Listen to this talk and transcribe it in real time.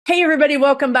Hey, everybody,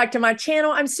 welcome back to my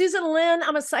channel. I'm Susan Lynn.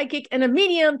 I'm a psychic and a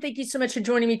medium. Thank you so much for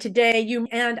joining me today.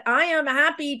 And I am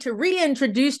happy to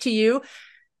reintroduce to you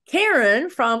Karin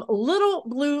from Little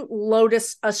Blue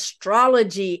Lotus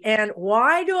Astrology. And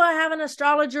why do I have an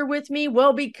astrologer with me?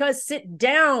 Well, because sit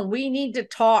down. We need to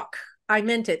talk. I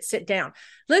meant it. Sit down.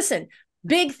 Listen,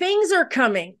 big things are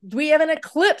coming. We have an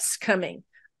eclipse coming,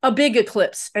 a big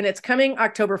eclipse, and it's coming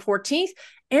October 14th.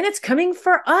 And it's coming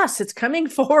for us. It's coming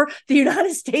for the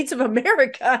United States of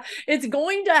America. It's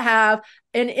going to have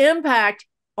an impact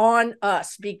on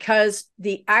us because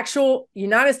the actual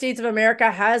United States of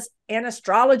America has an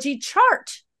astrology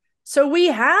chart. So we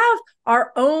have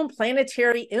our own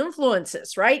planetary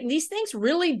influences, right? And these things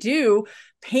really do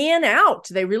pan out.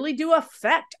 They really do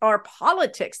affect our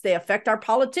politics. They affect our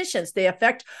politicians. They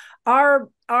affect our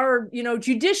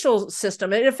judicial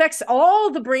system. It affects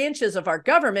all the branches of our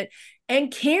government.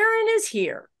 And Karin is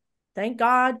here, thank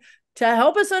God, to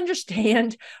help us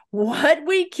understand what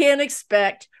we can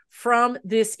expect from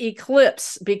this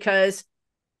eclipse, because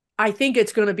I think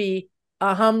it's going to be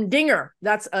a humdinger.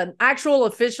 That's an actual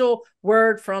official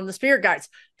word from the spirit guides.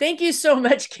 Thank you so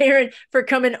much, Karin, for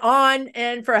coming on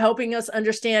and for helping us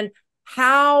understand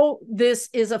how this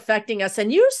is affecting us.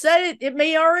 And you said it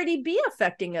may already be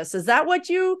affecting us. Is that what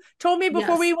you told me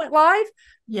before we went live?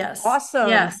 Yes. Awesome.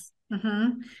 Yes.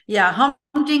 Yeah.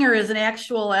 Humdinger is an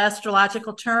actual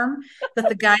astrological term that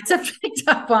the guides have picked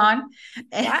up on.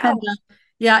 And wow.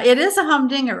 Yeah, it is a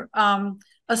humdinger.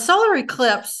 A solar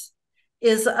eclipse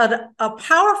is a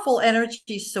powerful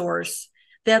energy source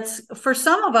that's, for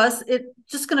some of us, it's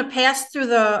just going to pass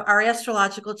through our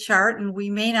astrological chart, and we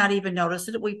may not even notice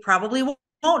it. We probably won't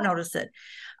notice it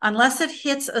unless it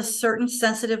hits a certain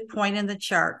sensitive point in the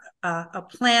chart, a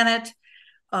planet,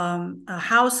 a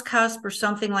house cusp or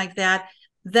something like that.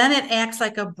 Then it acts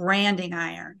like a branding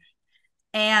iron.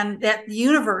 And that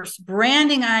universe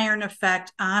branding iron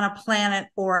effect on a planet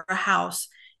or a house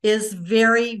is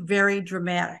very, very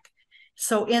dramatic.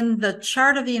 So in the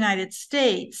chart of the United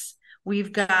States,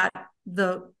 we've got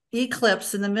the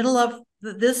eclipse in the middle of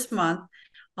this month,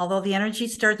 although the energy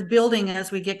starts building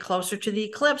as we get closer to the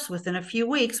eclipse within a few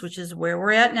weeks, which is where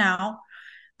we're at now.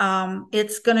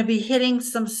 It's going to be hitting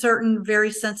some certain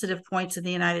very sensitive points in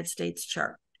the United States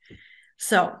chart.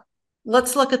 So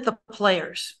let's look at the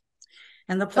players.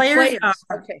 And the players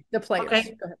are, okay, the players. Okay.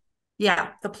 Go ahead. Yeah,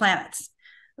 the planets.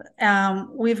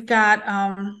 We've got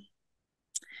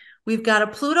a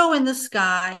Pluto in the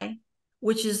sky,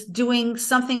 which is doing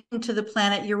something to the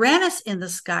planet Uranus in the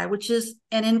sky, which is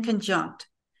an inconjunct.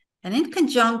 An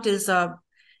inconjunct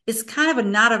is kind of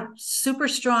not a super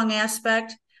strong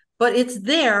aspect, but it's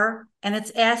there and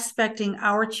it's aspecting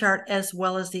our chart as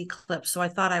well as the eclipse. So I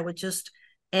thought I would just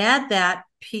add that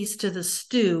piece to the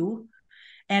stew.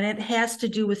 And it has to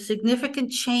do with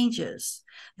significant changes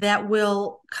that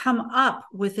will come up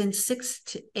within 6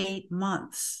 to 8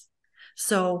 months.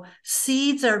 So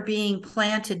seeds are being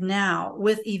planted now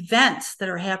with events that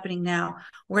are happening now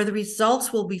where the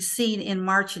results will be seen in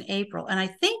March and April. And I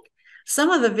think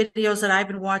some of the videos that I've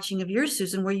been watching of yours,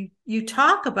 Susan, where you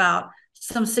talk about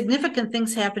some significant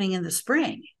things happening in the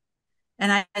spring.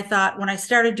 And I thought, when I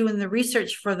started doing the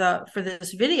research for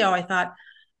this video, I thought,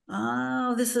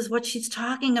 oh, this is what she's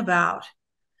talking about.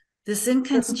 This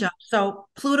inconjunct. So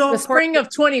Pluto, the spring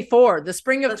of 24, the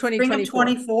spring of 2024. Spring of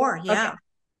 24, yeah. Okay.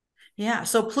 Yeah.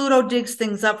 So Pluto digs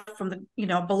things up from the,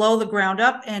 below the ground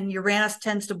up, and Uranus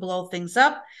tends to blow things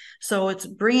up. So it's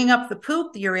bringing up the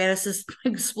poop. The Uranus is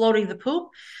exploding the poop.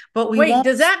 But wait,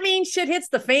 does that mean shit hits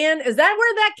the fan? Is that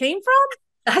where that came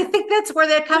from? I think that's where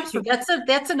that comes from.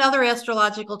 That's another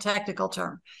astrological technical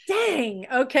term. Dang.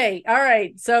 Okay. All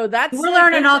right. So we're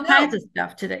learning all kinds of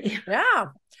stuff today. Yeah.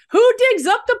 Who digs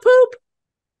up the poop?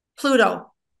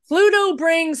 Pluto. Pluto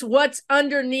brings what's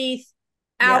underneath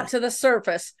out to the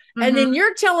surface. And then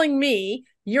you're telling me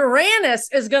Uranus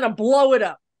is going to blow it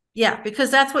up. Yeah, because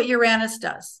that's what Uranus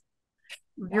does.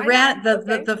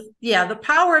 The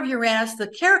power of Uranus, the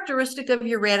characteristic of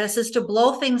Uranus is to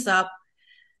blow things up.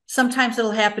 Sometimes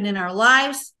it'll happen in our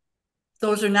lives.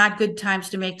 Those are not good times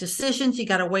to make decisions. You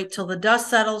got to wait till the dust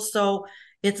settles. So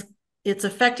it's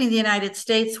affecting the United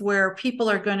States, where people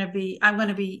are going to be, I'm going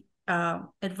to be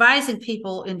advising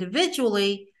people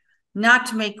individually not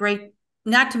to make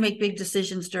big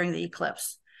decisions during the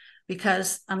eclipse,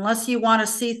 because unless you want to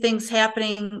see things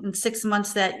happening in 6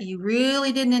 months that you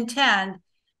really didn't intend,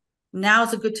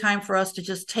 now's a good time for us to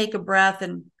just take a breath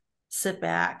and sit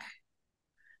back.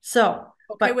 So,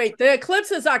 okay, wait, the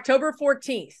eclipse is October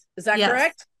 14th. Is that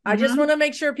correct? I just want to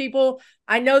make sure people,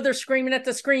 I know they're screaming at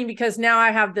the screen because now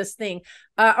I have this thing.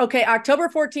 Okay, October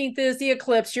 14th is the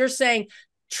eclipse. You're saying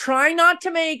try not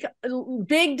to make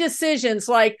big decisions,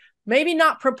 like maybe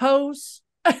not propose.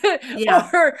 Yeah.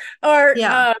 or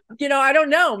Yeah. I don't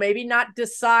know, maybe not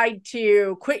decide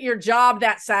to quit your job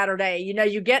that Saturday.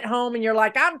 You get home and you're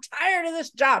like, I'm tired of this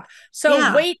job. So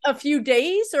Yeah. wait a few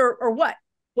days or what?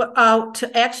 Well,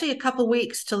 to actually a couple of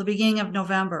weeks till the beginning of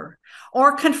November,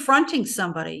 or confronting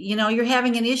somebody. You're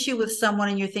having an issue with someone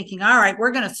and you're thinking, all right,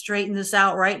 we're going to straighten this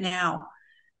out right now.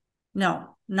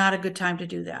 No, not a good time to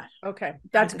do that. Okay.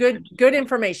 That's good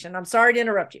information. I'm sorry to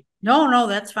interrupt you. No,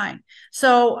 that's fine.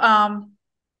 So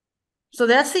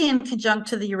that's the in conjunct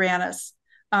to the Uranus,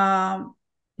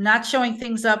 not showing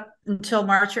things up until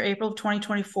March or April of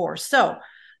 2024. So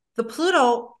the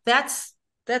Pluto, that's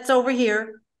over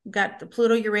here. We've got the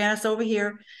Pluto Uranus over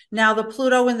here. Now the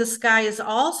Pluto in the sky is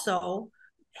also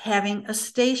having a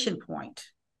station point.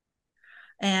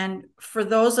 And for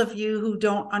those of you who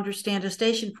don't understand a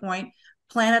station point,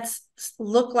 planets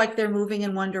look like they're moving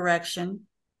in one direction,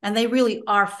 and they really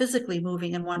are physically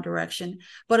moving in one direction.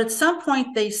 But at some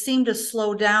point, they seem to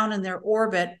slow down in their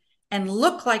orbit and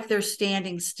look like they're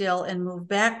standing still and move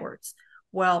backwards.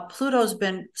 Well, Pluto's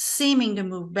been seeming to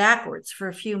move backwards for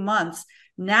a few months.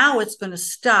 Now it's going to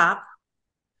stop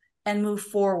and move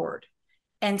forward.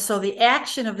 And so the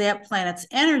action of that planet's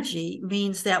energy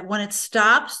means that when it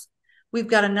stops, we've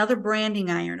got another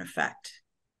branding iron effect.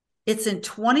 It's in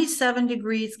 27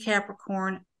 degrees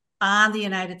Capricorn on the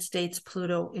United States,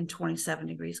 Pluto in 27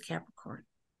 degrees Capricorn.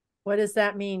 What does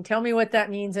that mean? Tell me what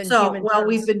that means in human terms.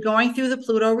 We've been going through the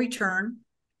Pluto return,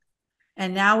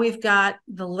 and now we've got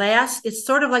it's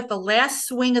sort of like the last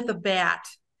swing at the bat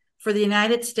for the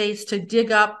United States to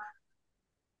dig up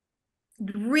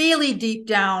really deep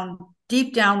down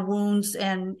wounds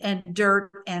and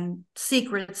dirt and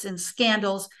secrets and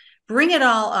scandals, bring it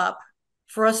all up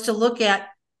for us to look at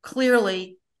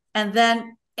clearly, and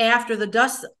then after the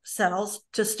dust settles,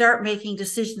 to start making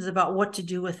decisions about what to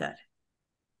do with it.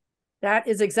 That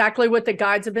is exactly what the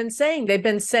guides have been saying. They've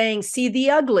been saying, see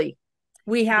the ugly.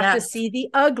 We have to see the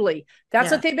ugly. That's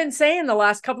what they've been saying the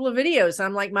last couple of videos.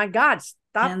 I'm like, my God,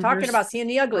 stop talking about seeing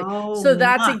the ugly. So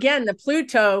that's again the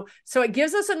Pluto. So it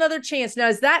gives us another chance.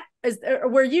 Now,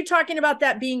 were you talking about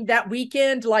that being that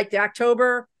weekend, like the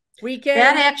October weekend?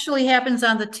 That actually happens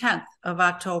on the 10th of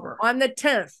October. On the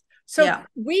 10th. So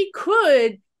we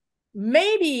could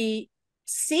maybe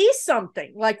see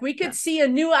something, like we could see a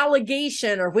new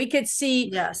allegation, or we could see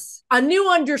a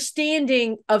new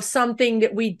understanding of something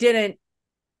that we didn't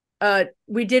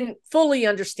fully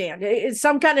understand. It's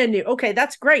some kind of new. Okay,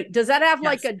 that's great. Does that have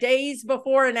like a days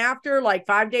before and after, like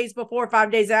 5 days before, 5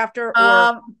 days after?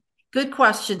 Or good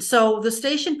question. So the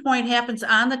station point happens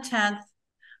on the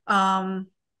 10th.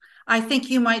 I think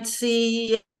you might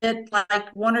see it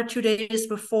like 1 or 2 days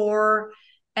before,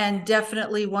 and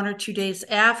definitely 1 or 2 days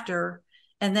after.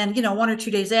 And then, 1 or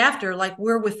 2 days after, like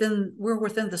we're within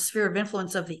the sphere of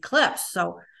influence of the eclipse.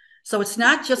 So it's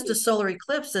not just a solar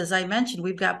eclipse. As I mentioned,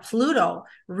 we've got Pluto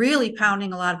really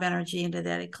pounding a lot of energy into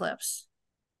that eclipse.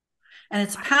 And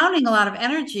it's pounding a lot of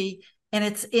energy, and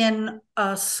it's in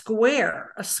a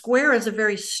square. A square is a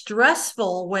very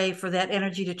stressful way for that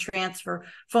energy to transfer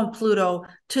from Pluto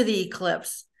to the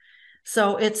eclipse.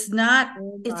 So it's not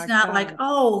like,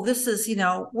 oh, this is,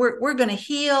 we're going to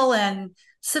heal and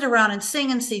sit around and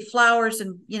sing and see flowers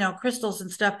and, crystals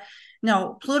and stuff.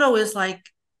 No, Pluto is like,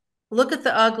 look at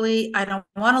the ugly. I don't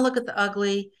want to look at the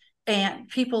ugly, and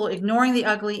people ignoring the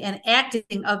ugly and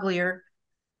acting uglier.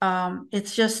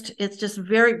 It's just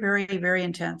very, very, very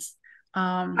intense.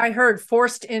 I heard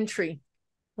forced entry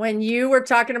when you were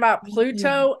talking about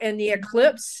Pluto and the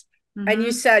eclipse. And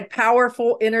you said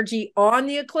powerful energy on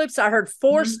the eclipse. I heard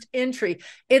forced entry.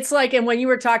 It's like, and when you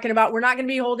were talking about, we're not going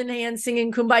to be holding hands,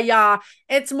 singing Kumbaya.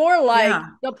 It's more like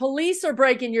the police are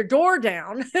breaking your door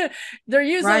down. They're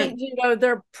using,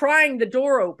 they're prying the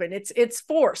door open. It's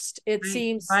forced. It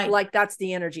seems like that's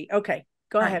the energy. Okay,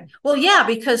 go ahead. Well, yeah,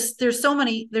 because there's so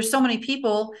many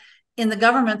people in the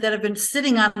government that have been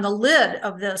sitting on the lid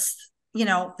of this,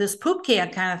 this poop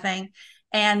can kind of thing.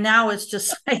 And now it's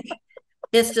just like,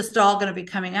 it's just all going to be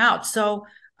coming out. So,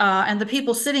 and the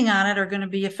people sitting on it are going to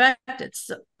be affected.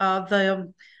 So,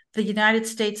 the United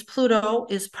States Pluto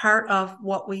is part of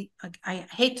what I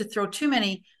hate to throw too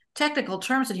many technical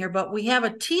terms in here, but we have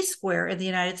a T-square in the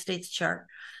United States chart.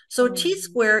 So a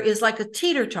T-square is like a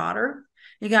teeter-totter.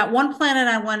 You got one planet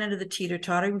on one end of the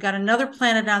teeter-totter. You've got another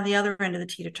planet on the other end of the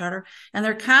teeter-totter. And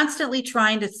they're constantly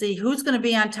trying to see who's going to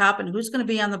be on top and who's going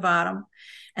to be on the bottom.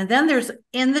 And then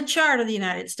in the chart of the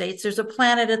United States, there's a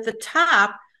planet at the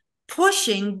top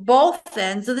pushing both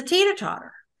ends of the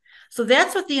teeter-totter. So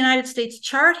that's what the United States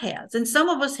chart has. And some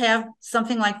of us have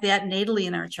something like that natally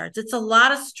in our charts. It's a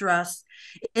lot of stress.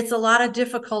 It's a lot of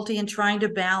difficulty in trying to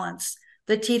balance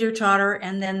the teeter-totter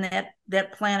and then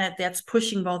that planet that's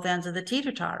pushing both ends of the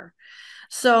teeter-totter.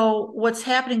 So what's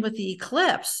happening with the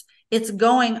eclipse, it's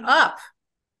going up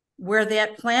where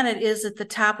that planet is at the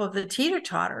top of the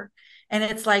teeter-totter. And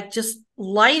it's like just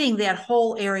lighting that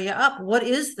whole area up. What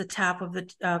is the top of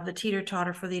the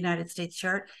teeter-totter for the United States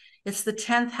chart? It's the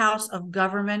 10th house of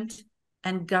government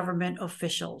and government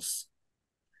officials.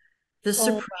 The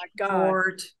Supreme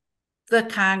Court, the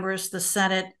Congress, the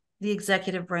Senate, the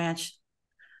executive branch.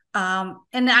 And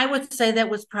I would say that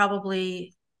was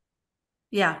probably,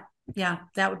 that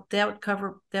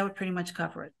would pretty much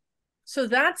cover it. So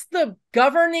that's the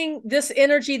governing, this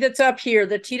energy that's up here,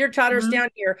 the teeter-totters down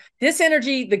here, this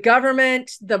energy, the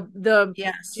government, the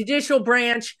judicial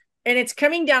branch, and it's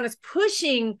coming down, it's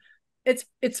pushing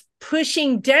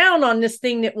down on this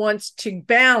thing that wants to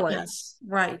balance.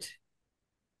 Yes.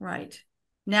 Right.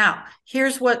 Now, who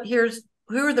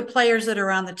are the players that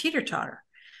are on the teeter-totter?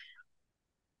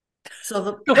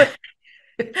 So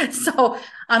so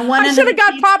on one end, I should have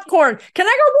got popcorn. Can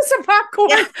I go get some popcorn?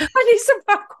 Yeah. I need some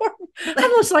popcorn.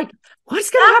 I'm just like, what's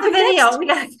going to happen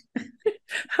next?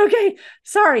 Okay,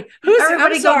 sorry.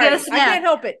 Everybody go get a snack. I can't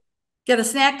help it. Get a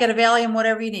snack, get a Valium,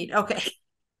 whatever you need. Okay.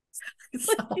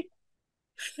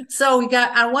 So we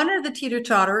got on one end of the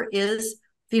teeter-totter is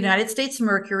the United States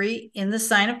Mercury in the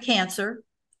sign of Cancer.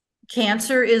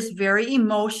 Cancer is very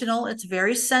emotional. It's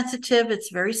very sensitive. It's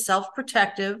very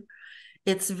self-protective.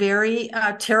 It's very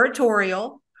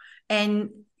territorial,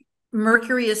 and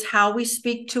Mercury is how we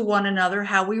speak to one another,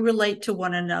 how we relate to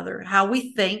one another, how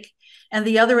we think. And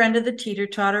the other end of the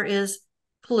teeter-totter is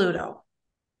Pluto.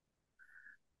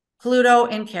 Pluto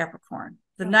in Capricorn.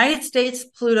 The United States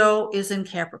Pluto is in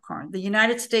Capricorn. The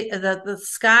United States, the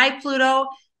sky Pluto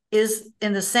is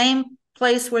in the same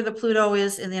place where the Pluto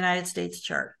is in the United States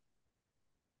chart.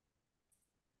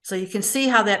 So you can see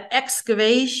how that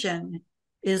excavation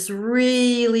is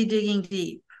really digging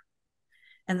deep.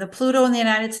 And the Pluto in the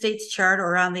United States chart,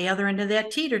 or on the other end of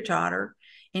that teeter-totter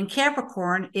in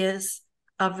Capricorn, is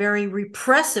a very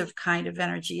repressive kind of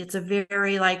energy. It's a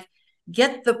very like,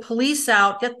 get the police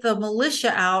out, get the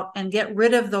militia out, and get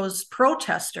rid of those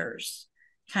protesters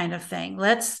kind of thing.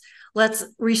 Let's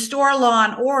restore law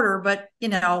and order, but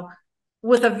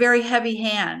with a very heavy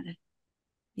hand.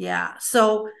 Yeah.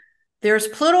 So there's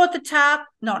Pluto at the top.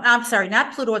 No, I'm sorry,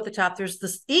 not Pluto at the top. There's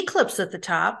this eclipse at the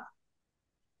top,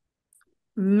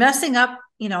 messing up,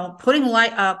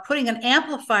 putting an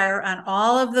amplifier on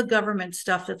all of the government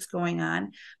stuff that's going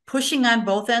on, pushing on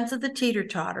both ends of the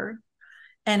teeter-totter,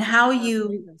 and how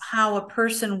a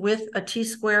person with a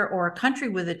T-square or a country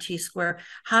with a T-square,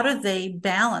 how do they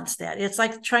balance that? It's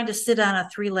like trying to sit on a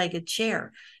three-legged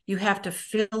chair. You have to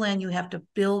fill in, you have to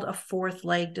build a fourth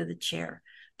leg to the chair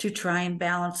to try and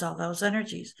balance all those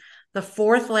energies. The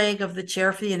fourth leg of the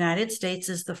chair for the United States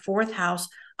is the fourth house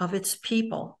of its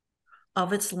people,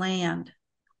 of its land,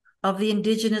 of the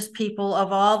indigenous people,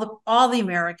 of all the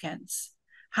Americans.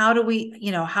 How do we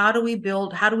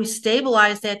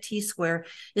stabilize that T-square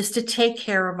is to take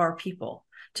care of our people,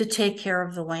 to take care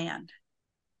of the land.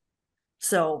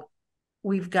 So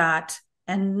we've got,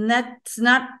 and that's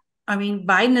not,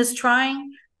 Biden is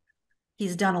trying,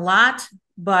 he's done a lot,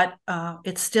 but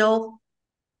it's still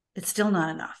not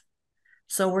enough.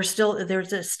 So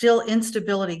there's still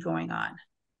instability going on.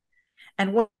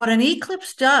 And what an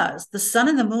eclipse does, the sun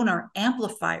and the moon are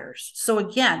amplifiers. So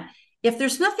again, if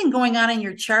there's nothing going on in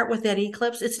your chart with that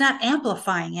eclipse, it's not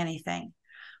amplifying anything.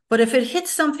 But if it hits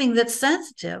something that's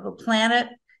sensitive, a planet,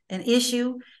 an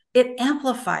issue, it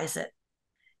amplifies it.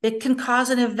 It can cause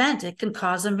an event. It can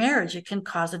cause a marriage. It can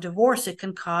cause a divorce. It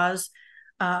can cause,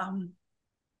 I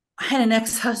had an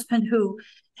ex-husband who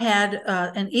had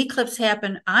an eclipse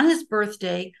happen on his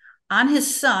birthday, on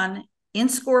his sun in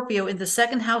Scorpio in the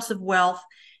second house of wealth.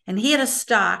 And he had a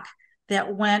stock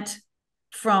that went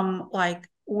from like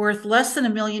worth less than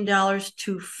 $1 million to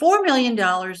 $4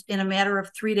 million in a matter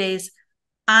of 3 days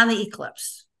on the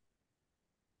eclipse.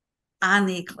 On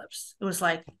the eclipse. It was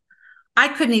like, I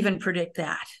couldn't even predict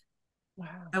that. Wow.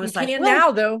 I was you can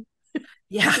now, though.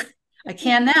 Yeah, I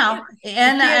can now.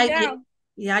 And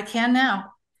I can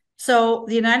now. So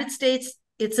the United States,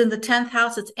 it's in the 10th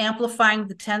house. It's amplifying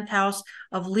the 10th house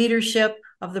of leadership,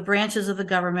 of the branches of the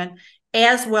government,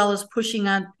 as well as pushing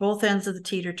on both ends of the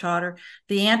teeter-totter.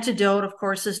 The antidote, of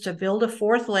course, is to build a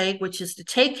fourth leg, which is to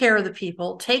take care of the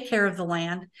people, take care of the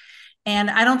land. And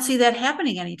I don't see that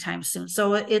happening anytime soon.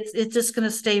 So it's just going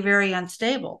to stay very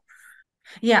unstable.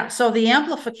 Yeah. So the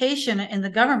amplification in the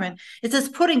government is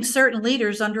just putting certain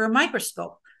leaders under a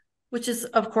microscope, which is,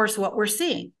 of course, what we're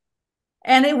seeing.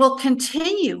 And it will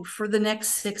continue for the next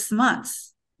 6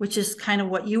 months, which is kind of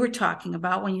what you were talking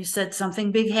about when you said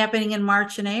something big happening in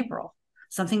March and April,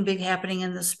 something big happening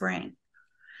in the spring.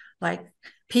 Like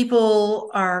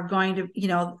people are going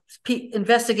to,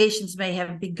 investigations may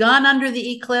have begun under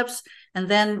the eclipse, and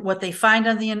then what they find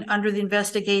under the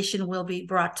investigation will be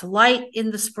brought to light in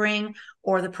the spring,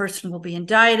 or the person will be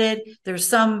indicted. There's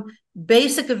some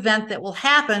basic event that will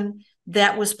happen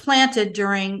that was planted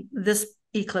during this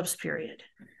eclipse period.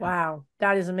 Wow,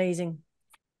 that is amazing.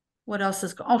 What else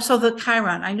is so the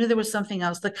Chiron? I knew there was something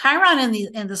else. The Chiron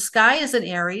in the sky is in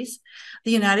Aries.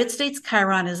 The United States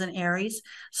Chiron is in Aries.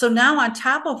 So now on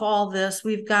top of all this,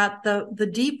 we've got the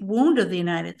deep wound of the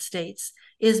United States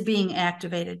is being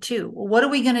activated too. Well, what are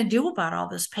we going to do about all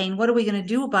this pain? What are we going to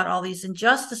do about all these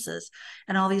injustices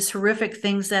and all these horrific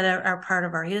things that are part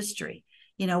of our history?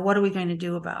 What are we going to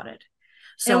do about it?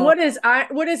 So, and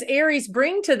what does Aries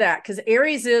bring to that? Because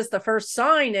Aries is the first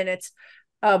sign, and it's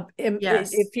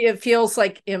yes. it feels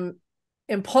like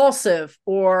impulsive,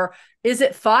 or is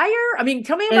it fire? I mean,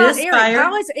 tell me about Aries. Fire.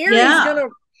 How is Aries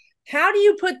how do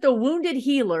you put the wounded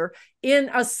healer in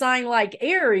a sign like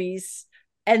Aries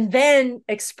and then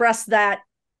express that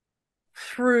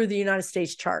through the United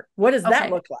States chart? What does that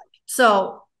look like?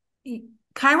 So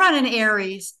Chiron in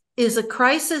Aries is a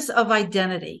crisis of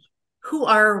identity. Who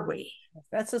are we?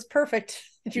 That's just perfect.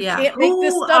 You can't make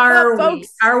this stuff up,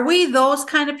 folks. Are we those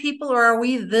kind of people, or are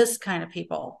we this kind of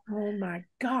people? Oh my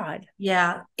God.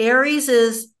 Yeah. Aries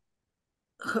is,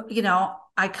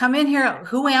 I come in here.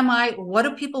 Who am I? What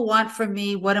do people want from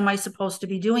me? What am I supposed to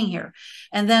be doing here?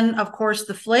 And then, of course,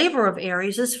 the flavor of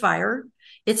Aries is fire.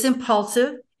 It's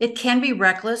impulsive. It can be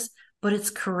reckless, but it's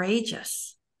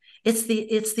courageous. It's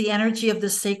the energy of the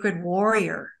sacred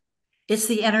warrior. It's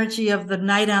the energy of the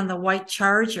knight on the white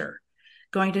charger,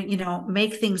 going to,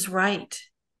 make things right.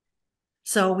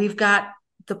 So we've got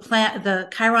the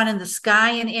Chiron in the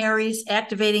sky in Aries,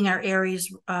 activating our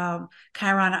Aries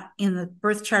Chiron in the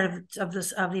birth chart of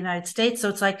the United States. So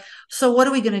it's like, so what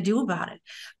are we going to do about it?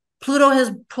 Pluto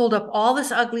has pulled up all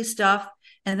this ugly stuff,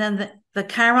 and then the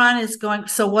Chiron is going.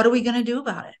 So what are we going to do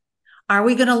about it? Are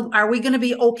we going to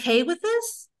be okay with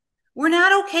this? We're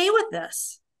not okay with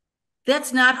this.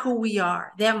 That's not who we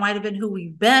are. That might have been who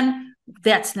we've been.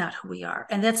 That's not who we are.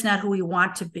 And that's not who we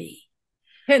want to be.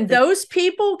 Can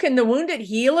the wounded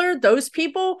healer, those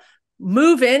people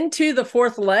move into the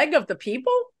fourth leg of the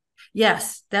people?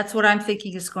 Yes, that's what I'm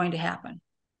thinking is going to happen.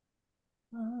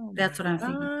 That's what I'm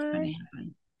thinking is going to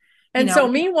happen. And so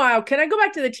meanwhile, can I go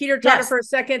back to the teeter-totter for a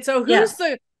second? So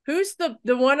who's the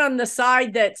one on the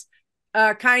side that's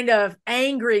kind of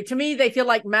angry? To me, they feel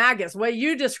like MAGAs. Well,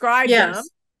 you described them.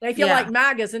 They feel like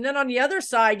MAGAs. And then on the other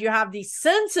side, you have these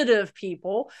sensitive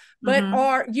people, but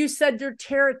you said they're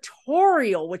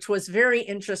territorial, which was very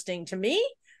interesting to me.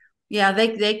 Yeah,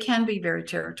 they can be very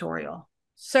territorial.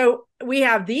 So we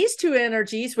have these two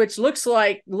energies, which looks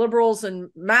like liberals and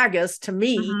MAGAs to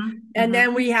me. And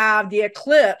then we have the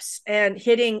eclipse and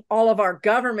hitting all of our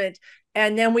government.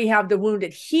 And then we have the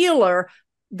wounded healer,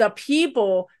 the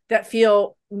people that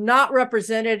feel not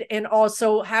represented and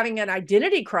also having an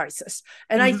identity crisis.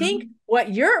 And I think what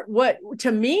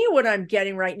I'm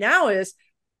getting right now is,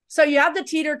 so you have the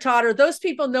teeter-totter, those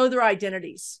people know their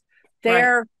identities.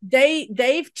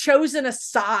 They've chosen a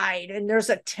side and there's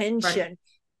a tension.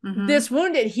 This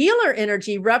wounded healer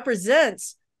energy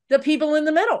represents the people in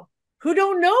the middle who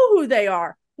don't know who they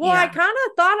are. Well, I kind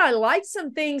of thought I liked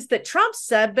some things that Trump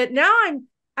said, but now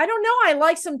I don't know. I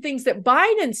like some things that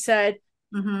Biden said.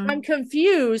 I'm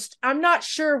confused. I'm not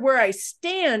sure where I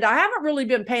stand. I haven't really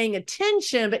been paying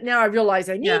attention, but now I realize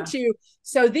I need to.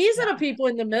 So these are the people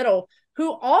in the middle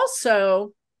who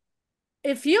also,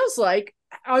 it feels like,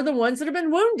 are the ones that have been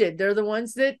wounded. They're the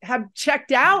ones that have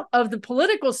checked out of the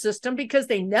political system because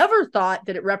they never thought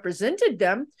that it represented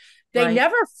them. They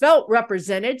never felt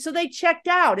represented. So they checked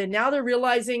out. And now they're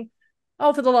realizing,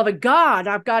 oh, for the love of God,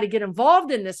 I've got to get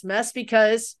involved in this mess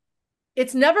because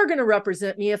it's never going to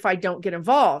represent me if I don't get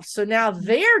involved. So now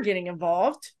they're getting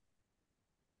involved.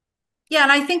 Yeah.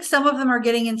 And I think some of them are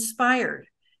getting inspired.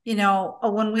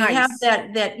 When we have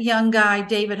that young guy,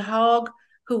 David Hogg,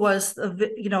 who was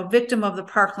victim of the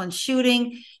Parkland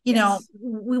shooting,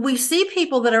 we see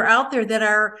people that are out there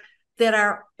that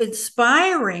are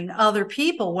inspiring other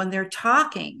people when they're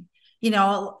talking.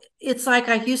 It's like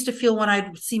I used to feel when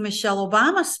I'd see Michelle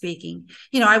Obama speaking,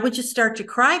 I would just start to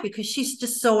cry because she's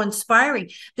just so inspiring.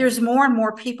 There's more and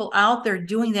more people out there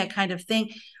doing that kind of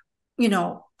thing.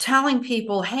 telling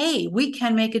people, hey, we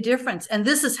can make a difference. And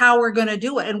this is how we're going to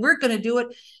do it. And we're going to do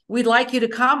it. We'd like you to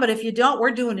come, but if you don't,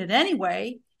 we're doing it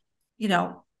anyway.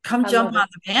 Come jump on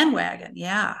the bandwagon.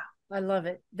 Yeah. I love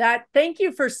it. Thank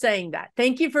you for saying that.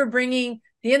 Thank you for bringing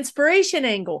the inspiration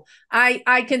angle.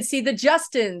 I can see the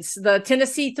Justins, the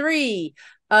Tennessee Three.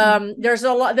 There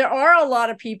are a lot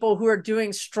of people who are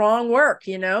doing strong work,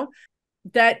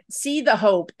 that see the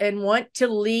hope and want to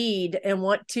lead and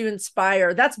want to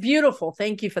inspire. That's beautiful.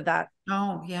 Thank you for that.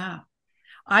 Oh, yeah.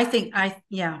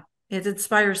 It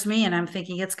inspires me, and I'm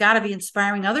thinking it's got to be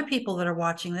inspiring other people that are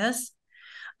watching this.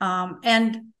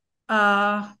 And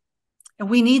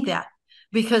we need that,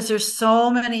 because there's so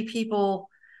many people.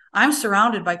 I'm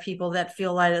surrounded by people that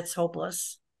feel like it's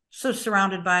hopeless. So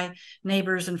surrounded by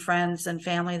neighbors and friends and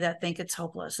family that think it's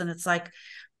hopeless. And it's like,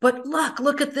 but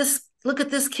look at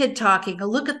this kid talking, or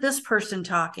look at this person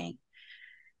talking.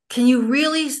 Can you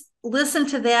really listen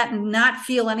to that and not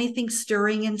feel anything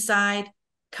stirring inside?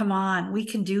 Come on, we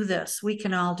can do this. We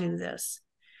can all do this.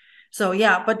 So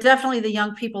yeah, but definitely the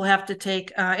young people have to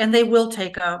take, and they will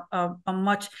take a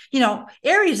much,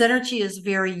 Aries energy is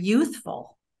very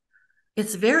youthful.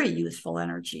 It's very youthful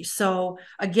energy. So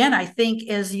again, I think,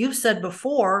 as you've said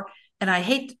before, and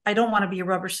I don't want to be a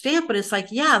rubber stamp, but it's like,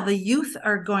 yeah, the youth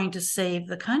are going to save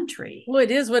the country. Well, it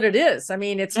is what it is. I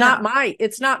mean, it's not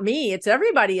me. It's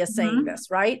everybody is saying this,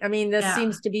 right? I mean, this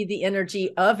seems to be the energy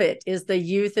of it, is the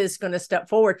youth is going to step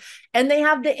forward, and they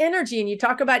have the energy. And you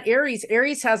talk about Aries.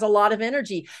 Aries has a lot of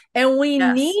energy, and we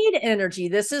need energy.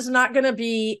 This is not going to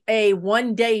be a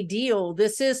one-day deal.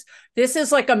 This is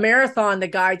like a marathon. The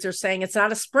guides are saying it's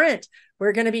not a sprint.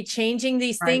 We're going to be changing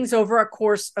these things over a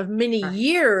course of many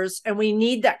years, and we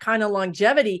need that kind of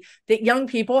longevity that young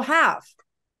people have.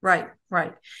 Right.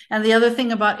 And the other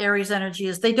thing about Aries energy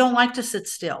is they don't like to sit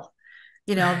still.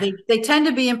 They tend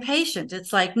to be impatient.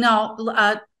 It's like, no,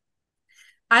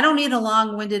 I don't need a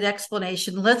long-winded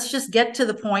explanation. Let's just get to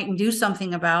the point and do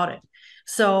something about it.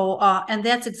 So, and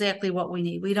that's exactly what we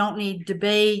need. We don't need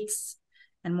debates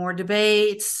and more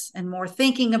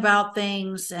thinking about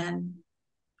things and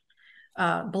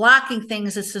blocking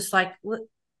things. It's just like,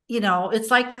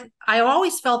 it's like, I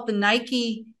always felt the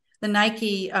Nike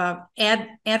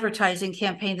advertising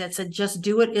campaign that said, just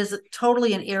do it, is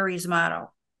totally an Aries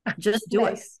motto. Just do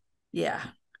it. Yeah.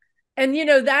 And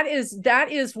that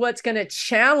is what's going to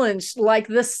challenge, like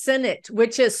the Senate,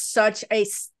 which is such a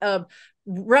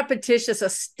repetitious,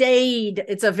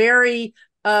 it's a very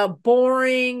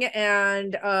boring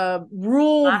and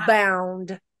rule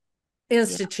bound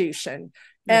institution.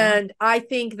 Yeah. And I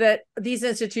think that these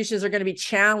institutions are going to be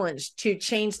challenged to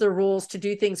change the rules, to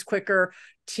do things quicker,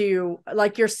 to,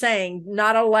 like you're saying,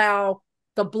 not allow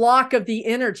the block of the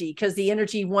energy, because the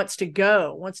energy wants to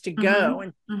go.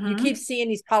 And you keep seeing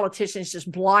these politicians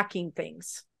just blocking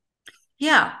things.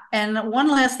 Yeah. And one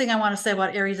last thing I want to say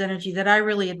about Aries energy that I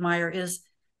really admire is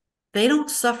they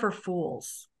don't suffer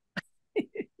fools.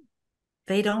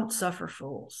 They don't suffer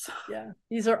fools. Yeah.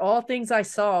 These are all things I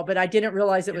saw, but I didn't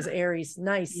realize it was Aries.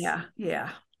 Nice. Yeah.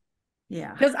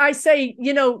 Because I say,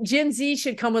 Gen Z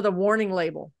should come with a warning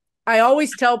label. I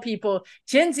always tell people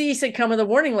Gen Z should come with a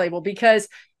warning label, because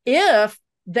if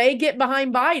they get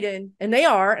behind Biden, and they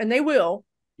are, and they will,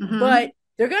 but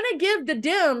they're going to give the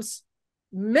Dems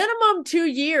minimum 2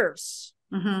 years.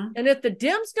 And if the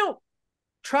Dems don't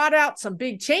trot out some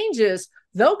big changes,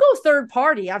 they'll go third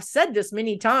party. I've said this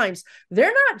many times.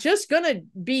 They're not just going to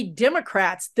be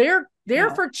Democrats. They're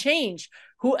for change.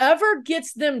 Whoever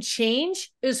gets them change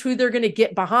is who they're going to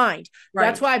get behind. Right.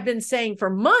 That's why I've been saying for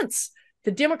months,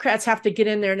 the Democrats have to get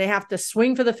in there and they have to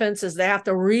swing for the fences. They have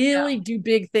to really do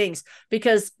big things,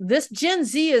 because this Gen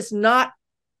Z is not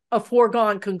a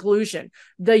foregone conclusion.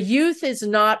 The youth is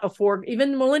not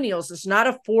even millennials, it's not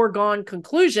a foregone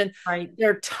conclusion. Right.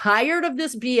 They're tired of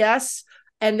this BS.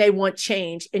 And they want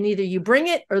change, and either you bring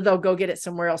it or they'll go get it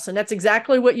somewhere else. And that's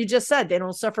exactly what you just said. They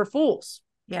don't suffer fools.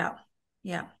 Yeah.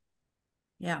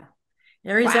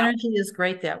 Aries energy is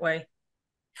great that way.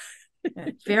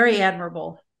 It's very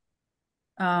admirable.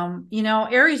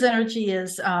 Aries energy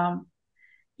is,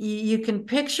 you can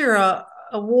picture a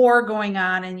war going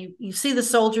on, and you see the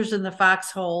soldiers in the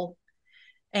foxhole,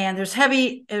 and there's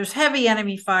heavy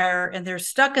enemy fire, and they're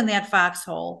stuck in that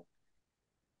foxhole,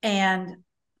 and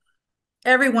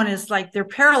everyone is like, they're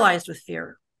paralyzed with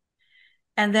fear.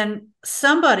 And then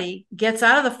somebody gets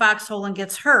out of the foxhole and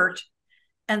gets hurt.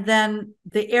 And then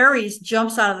the Aries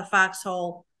jumps out of the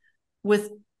foxhole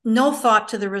with no thought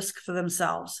to the risk for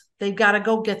themselves. They've got to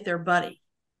go get their buddy.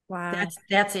 Wow.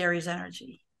 That's Aries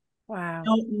energy. Wow.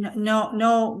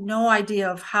 No idea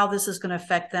of how this is going to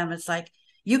affect them. It's like,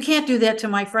 you can't do that to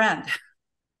my friend.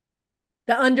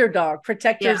 The underdog,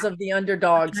 protectors Yeah, of the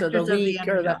underdogs or the protectors of the weak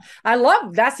or underdog. I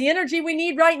love, that's the energy we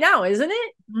need right now, isn't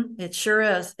it? It sure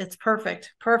is. It's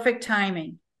perfect. Perfect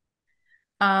timing.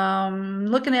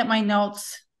 Looking at my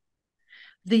notes,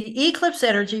 the eclipse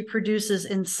energy produces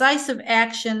incisive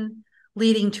action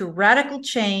leading to radical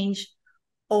change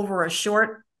over a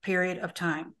short period of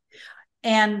time.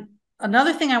 And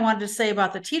another thing I wanted to say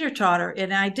about the teeter-totter,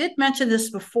 and I did mention this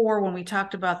before when we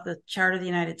talked about the chart of the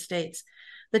United States,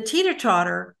 the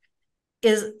teeter-totter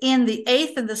is in the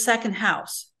 8th and the 2nd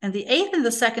house. And the 8th and the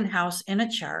 2nd house in a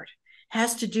chart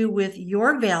has to do with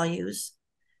your values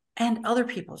and other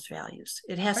people's values.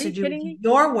 It has Are to you do with kidding me?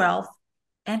 your wealth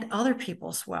and other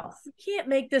people's wealth. You can't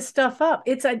make this stuff up.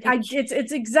 It's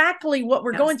exactly what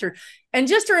we're Yes. going through. And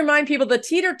just to remind people, the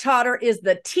teeter-totter is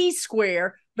the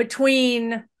T-square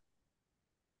between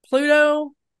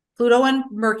Pluto and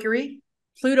Mercury.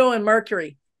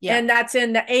 Yeah. And that's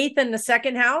in the 8th and the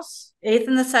 2nd house. 8th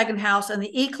and the 2nd house, and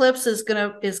the eclipse is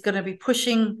gonna be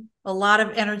pushing a lot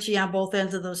of energy on both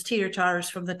ends of those teeter-totters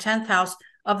from the 10th house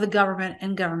of the government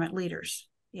and government leaders.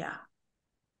 Yeah.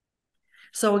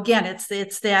 So again,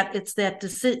 it's that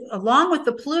decision along with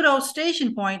the Pluto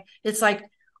station point. It's like,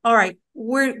 all right,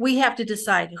 we have to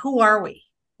decide, who are we?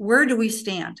 Where do we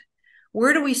stand?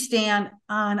 Where do we stand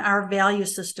on our value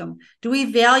system? Do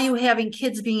we value having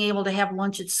kids being able to have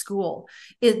lunch at school?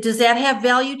 Does that have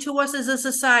value to us as a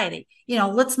society?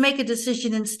 Let's make a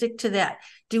decision and stick to that.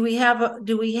 Do we have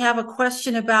a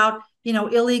question about,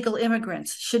 illegal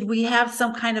immigrants? Should we have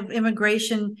some kind of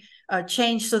immigration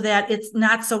change so that it's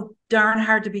not so darn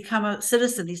hard to become a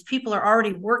citizen? These people are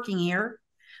already working here.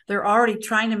 They're already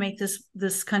trying to make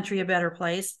this country a better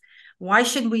place. Why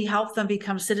should we help them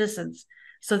become citizens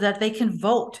so that they can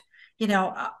vote?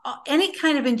 Any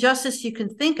kind of injustice you can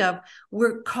think of,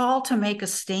 we're called to make a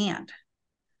stand.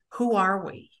 Who are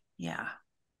we? Yeah.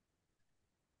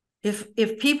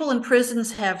 If people in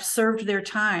prisons have served their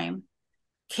time,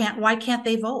 why can't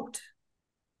they vote?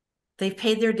 They've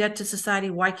paid their debt to society.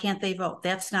 Why can't they vote?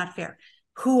 That's not fair.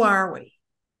 Who are we?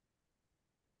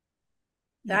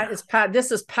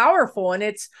 This is powerful, and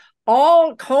it's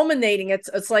all culminating.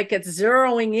 It's like it's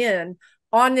zeroing in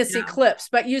on this eclipse.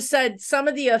 But you said some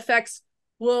of the effects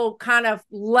will kind of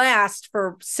last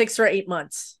for 6 or 8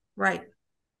 months. Right.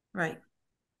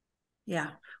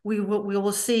 Yeah. We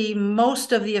will see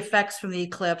most of the effects from the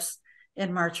eclipse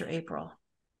in March or April.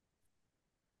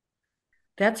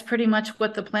 That's pretty much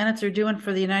what the planets are doing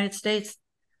for the United States.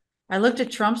 I looked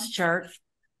at Trump's chart.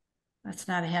 That's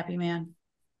not a happy man.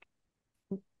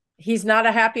 He's not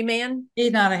a happy man?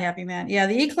 He's not a happy man. Yeah,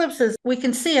 the eclipse we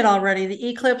can see it already. The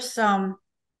eclipse,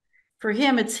 for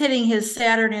him, it's hitting his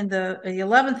Saturn in the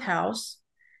 11th house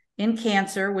in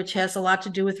Cancer, which has a lot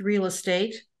to do with real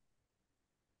estate.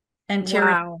 And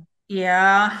wow.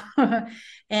 Yeah.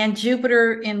 And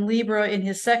Jupiter in Libra in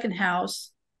his 2nd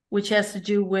house, which has to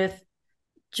do with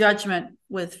judgment,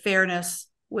 with fairness,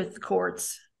 with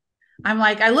courts.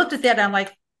 I looked at that and I'm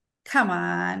like, come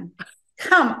on.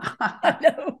 I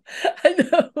know.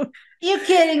 You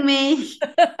kidding me?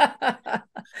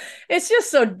 It's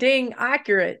just so dang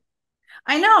accurate.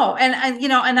 I know.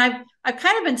 And I've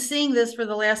kind of been seeing this for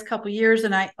the last couple of years.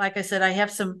 And like I said, I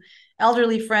have some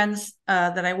elderly friends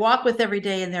that I walk with every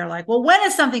day, and they're like, well, when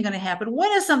is something going to happen?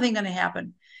 When is something going to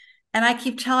happen? And I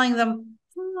keep telling them,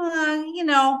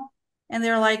 and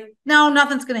they're like, no,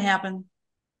 nothing's going to happen.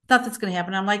 Nothing's going to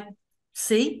happen. I'm like,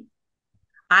 see,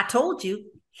 I told you.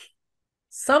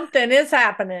 Something is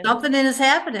happening. Something is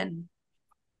happening.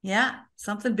 Yeah,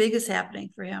 something big is happening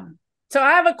for him. So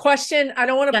I have a question. I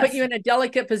don't want to put you in a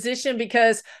delicate position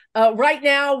because right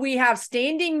now we have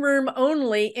standing room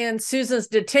only in Susan's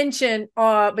detention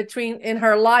in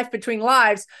her life between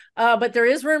lives, but there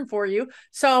is room for you.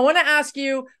 So I want to ask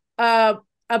you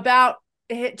about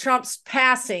Trump's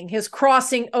passing, his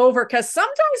crossing over, because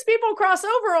sometimes people cross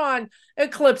over on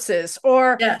eclipses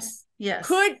or yes.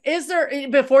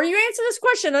 Before you answer this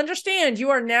question, understand you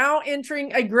are now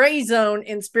entering a gray zone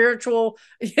in spiritual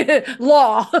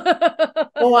law.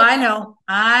 Oh, I know.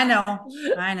 I'm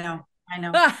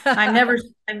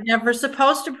never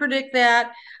supposed to predict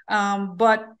that.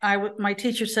 But my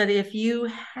teacher said, if you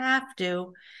have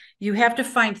to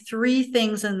find 3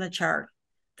 things in the chart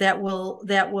that will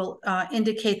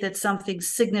indicate that something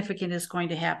significant is going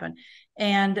to happen.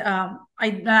 And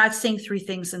I'm not seeing 3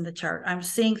 things in the chart. I'm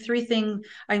seeing 3 things.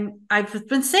 I've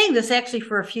been saying this actually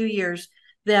for a few years,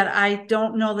 that I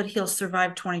don't know that he'll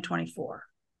survive 2024.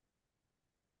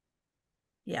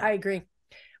 Yeah, I agree.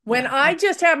 When I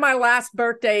just had my last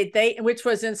birthday, which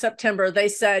was in September, they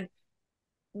said,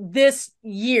 this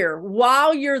year,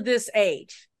 while you're this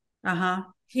age,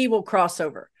 he will cross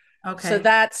over. Okay. So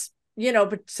that's,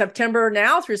 September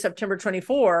now through September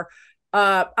 24.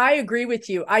 I agree with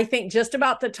you. I think just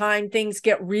about the time things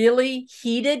get really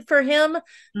heated for him,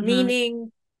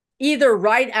 meaning either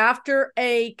right after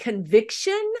a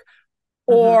conviction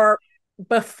or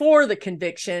before the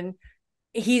conviction,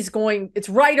 it's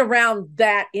right around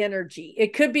that energy.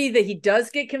 It could be that he does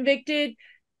get convicted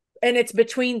and it's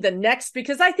between the next,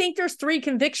 because I think there's 3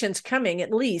 convictions coming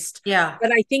at least. Yeah.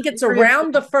 But I think it's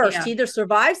around the first. Yeah. He either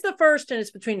survives the first and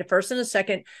it's between the first and the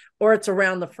second, or it's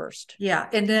around the first. Yeah.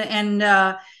 And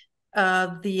the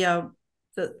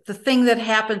thing that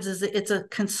happens is it's a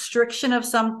constriction of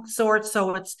some sort.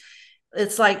 So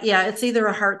it's like, yeah, it's either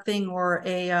a heart thing or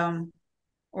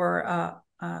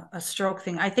a stroke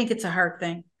thing. I think it's a heart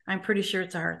thing. I'm pretty sure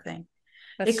it's a heart thing.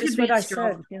 That's just what I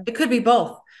said. Yeah. It could be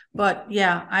both, but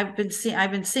yeah, I've been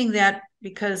seeing that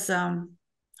because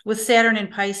with Saturn in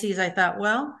Pisces, I thought,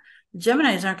 well,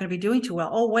 Geminis aren't going to be doing too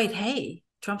well. Oh wait, hey,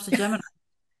 Trump's a Gemini.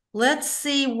 Let's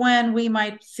see when we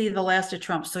might see the last of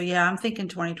Trump. So yeah, I'm thinking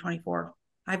 2024.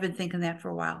 I've been thinking that for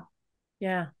a while.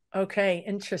 Yeah. Okay.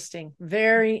 Interesting.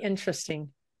 Very interesting.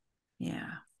 Yeah.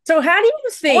 So how do you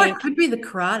think? Or it could be the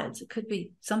carotids. It could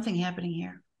be something happening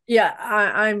here. Yeah,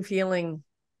 I'm feeling.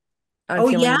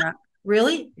 Yeah? That.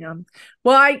 Really? Yeah.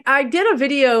 Well, I did a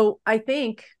video, I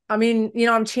think. I mean,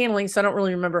 I'm channeling, so I don't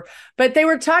really remember. But they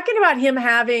were talking about him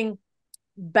having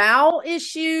bowel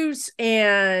issues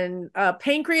and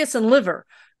pancreas and liver.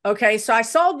 Okay, so I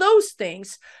saw those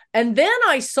things. And then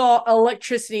I saw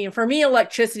electricity. And for me,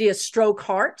 electricity is stroke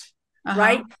heart,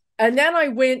 right? And then I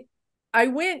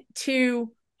went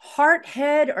to heart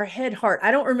head or head heart.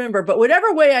 I don't remember. But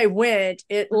whatever way I went,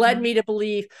 it led me to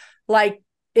believe like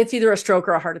it's either a stroke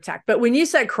or a heart attack. But when you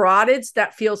said carotids,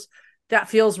 that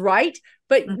feels right.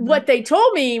 But what they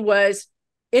told me was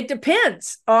it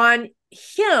depends on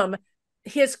him,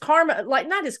 his karma, like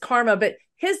not his karma, but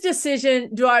his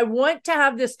decision. Do I want to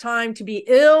have this time to be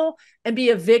ill and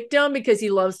be a victim because he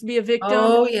loves to be a victim?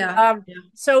 Oh, yeah.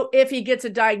 So if he gets a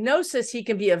diagnosis, he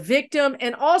can be a victim.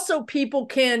 And also people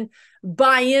can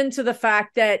buy into the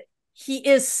fact that he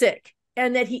is sick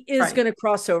and that he is going to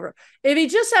cross over. If he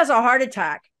just has a heart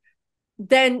attack,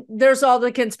 then there's all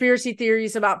the conspiracy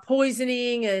theories about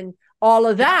poisoning and all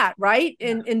of that, right?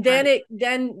 And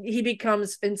then he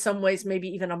becomes in some ways maybe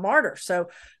even a martyr. So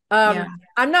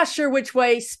I'm not sure which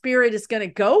way spirit is going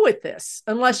to go with this,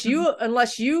 unless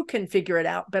you can figure it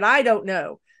out. But I don't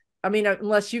know. I mean,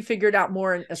 unless you figure it out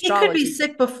more in astrology. He could be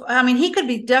sick before. I mean, he could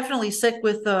be definitely sick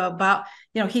with bowel.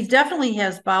 He definitely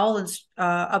has bowel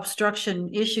obstruction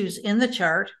issues in the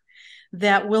chart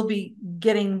that will be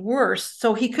getting worse.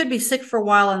 So he could be sick for a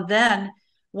while, and then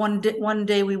one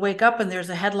day we wake up and there's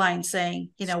a headline saying,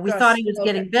 we thought he was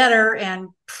getting better, and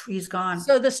he's gone.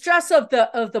 So the stress of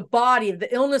the body,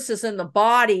 the illnesses in the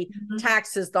body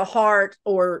taxes the heart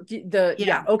or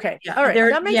okay. Yeah. All right.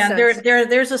 That makes sense.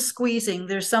 There's a squeezing.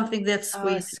 There's something that's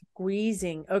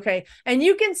squeezing. Okay. And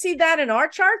you can see that in our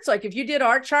charts. Like if you did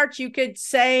our charts, you could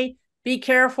say, be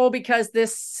careful because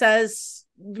this says,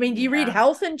 I mean, do you read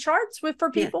health in charts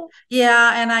for people?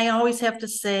 Yeah. And I always have to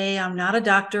say, I'm not a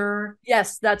doctor.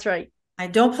 Yes, that's right. I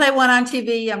don't play one on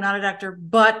TV. I'm not a doctor,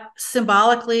 but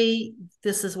symbolically,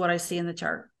 this is what I see in the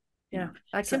chart. Yeah.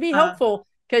 That can be helpful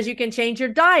because you can change your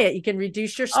diet. You can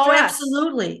reduce your stress. Oh,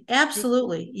 absolutely.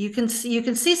 Absolutely. You can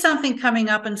see something coming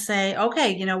up and say,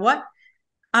 okay, you know what?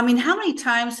 I mean, how many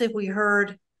times have we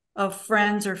heard of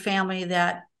friends or family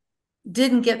that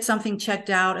didn't get something checked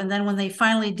out, and then when they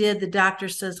finally did, the doctor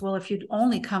says, well, if you'd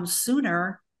only come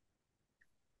sooner,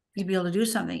 you'd be able to do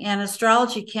something. And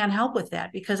astrology can help with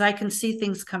that because I can see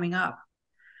things coming up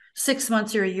 6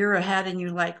 months or a year ahead, and you're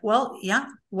like, well, yeah,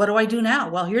 what do I do now?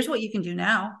 Well, here's what you can do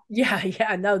now.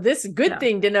 No, this is a good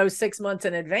thing to know 6 months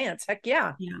in advance. Heck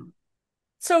yeah.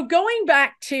 So going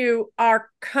back to our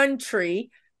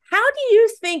country, how do you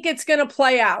think it's going to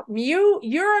play out?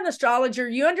 You're an astrologer.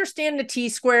 You understand the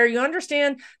T-square. You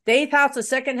understand the 8th house, the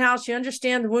 2nd house. You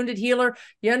understand the wounded healer.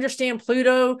 You understand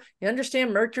Pluto. You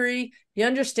understand Mercury. You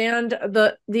understand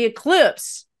the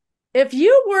eclipse. If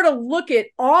you were to look at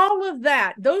all of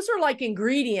that, those are like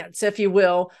ingredients, if you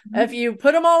will. If you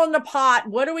put them all in the pot,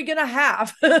 what are we going to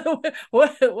have?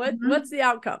 What's the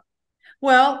outcome?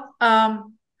 Well,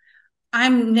 I'm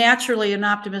naturally an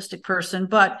optimistic person,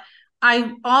 but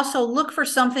I also look for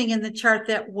something in the chart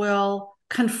that will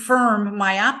confirm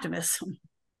my optimism.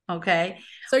 Okay.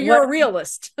 So you're a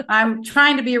realist. I'm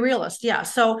trying to be a realist. Yeah.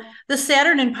 So the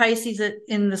Saturn in Pisces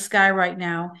in the sky right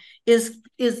now is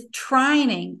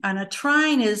trining, and a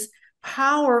trine is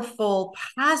powerful,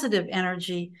 positive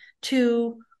energy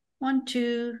to 1,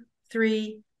 2,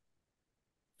 3,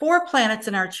 4 planets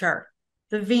in our chart.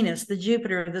 the Venus, the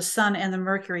Jupiter, the Sun, and the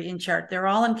Mercury in chart. They're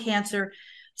all in Cancer.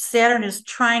 Saturn is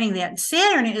trining that.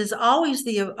 Saturn is always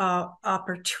the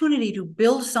opportunity to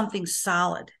build something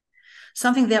solid,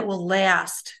 something that will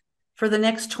last for the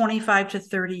next 25 to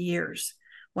 30 years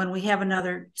when we have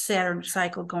another Saturn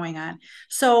cycle going on.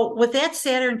 So with that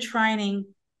Saturn trining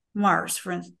Mars,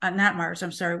 not Mars,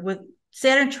 I'm sorry, with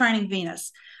Saturn trining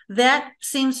Venus, that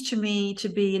seems to me to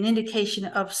be an indication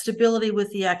of stability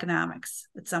with the economics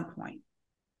at some point.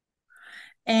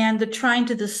 And the trine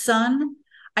to the Sun,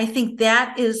 I think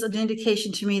that is an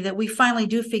indication to me that we finally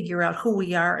do figure out who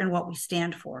we are and what we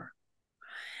stand for.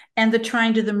 And the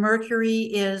trine to the Mercury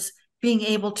is being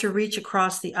able to reach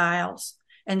across the aisles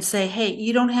and say, hey,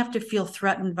 you don't have to feel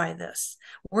threatened by this.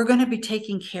 We're going to be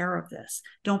taking care of this.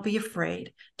 Don't be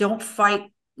afraid. Don't fight.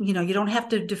 You know, you don't have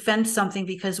to defend something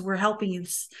because we're helping you.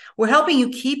 We're helping you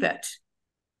keep it.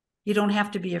 You don't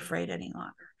have to be afraid any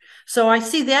longer. So I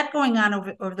see that going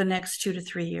on over the next 2 to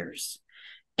 3 years.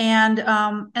 And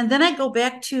then I go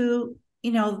back to,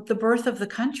 the birth of the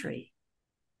country.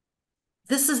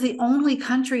 This is the only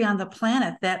country on the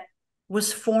planet that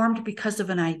was formed because of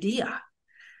an idea,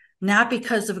 not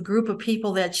because of a group of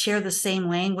people that share the same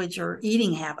language or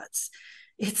eating habits.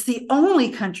 It's the only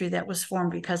country that was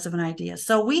formed because of an idea.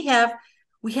 So we have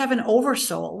an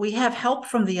oversoul. We have help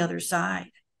from the other side,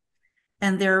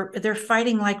 and they're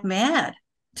fighting like mad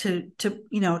to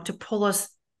pull us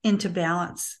into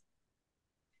balance.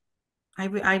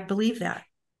 I believe that.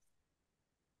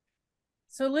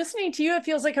 So listening to you, it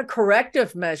feels like a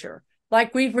corrective measure.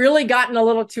 Like we've really gotten a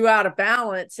little too out of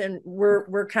balance, and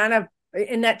we're kind of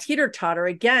in that teeter-totter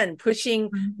again, pushing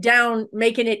down,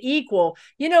 making it equal.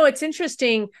 It's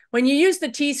interesting when you use the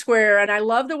T-square, and I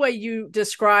love the way you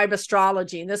describe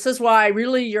astrology. And this is why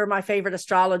really you're my favorite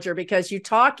astrologer, because you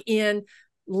talk in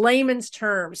layman's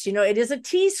terms. It is a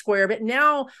T-square, but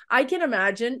now I can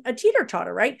imagine a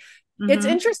teeter-totter, right? It's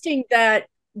interesting that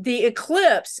the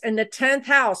eclipse and the 10th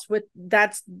house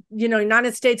that's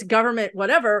United States government,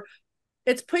 whatever,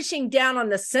 it's pushing down on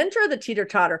the center of the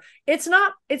teeter-totter. It's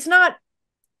not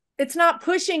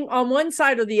pushing on one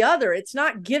side or the other. It's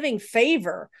not giving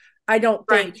favor, I don't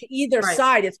think, to either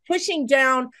side. It's pushing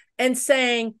down and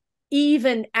saying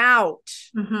even out,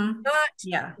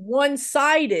 not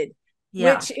one-sided.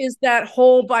 Yeah. Which is that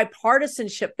whole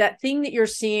bipartisanship, that thing that you're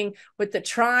seeing with the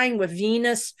trine with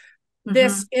Venus,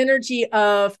 this energy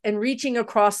of and reaching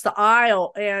across the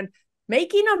aisle and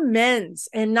making amends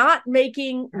and not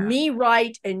making me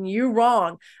right and you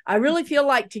wrong. I really feel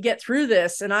like to get through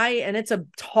this, and it's a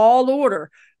tall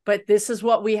order, but this is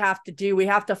what we have to do. We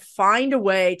have to find a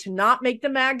way to not make the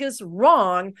MAGAs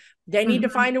wrong. They need to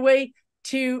find a way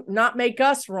to not make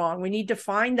us wrong. We need to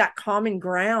find that common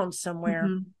ground somewhere.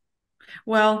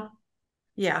 Well,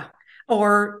 yeah.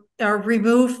 Or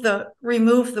remove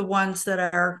the ones that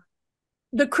are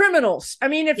the criminals. I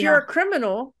mean, if you're a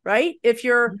criminal, right? If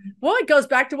you're, well, it goes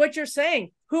back to what you're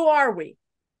saying. Who are we?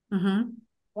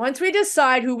 Once we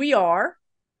decide who we are,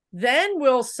 then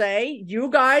we'll say, you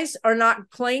guys are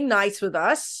not playing nice with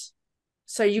us.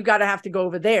 So you got to have to go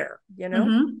over there,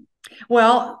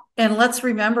 Well, and let's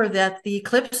remember that the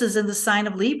eclipse is in the sign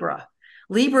of Libra.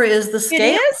 Libra is the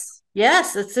scale. It is?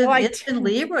 Yes, it's in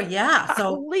Libra. Yeah.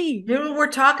 So we're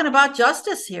talking about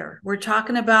justice here. We're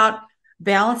talking about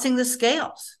balancing the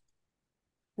scales.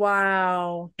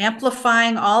 Wow.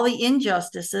 Amplifying all the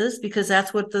injustices, because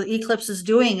that's what the eclipse is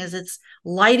doing, is it's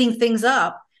lighting things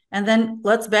up, and then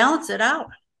let's balance it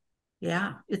out.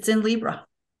 Yeah, it's in Libra.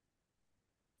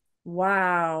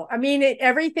 Wow. I mean,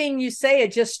 everything you say,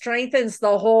 it just strengthens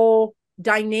the whole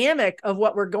dynamic of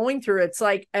what we're going through. It's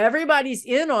like everybody's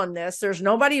in on this. There's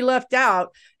nobody left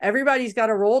out. Everybody's got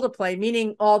a role to play,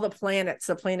 meaning all the planets,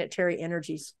 the planetary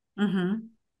energies.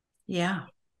 Yeah.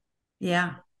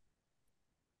 Yeah.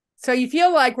 So you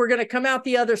feel like we're going to come out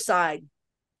the other side?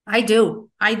 I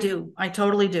do. I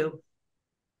totally do.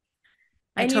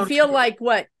 And you feel like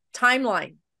what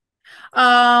timeline?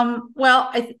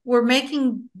 Well, we're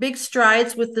making big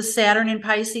strides with the Saturn in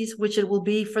Pisces, which it will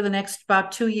be for the next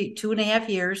about 2.5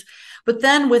 years. But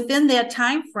then within that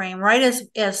time frame, right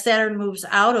as Saturn moves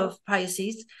out of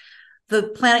Pisces, the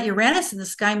planet Uranus in the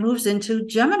sky moves into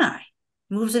Gemini,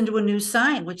 moves into a new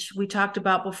sign, which we talked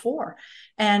about before.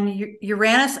 And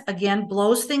Uranus, again,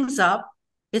 blows things up.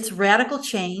 It's radical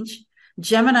change.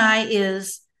 Gemini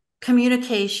is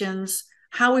communications,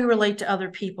 how we relate to other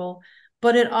people.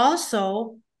 But it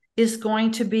also is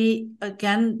going to be,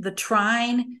 again, the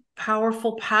trine,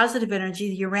 powerful, positive energy.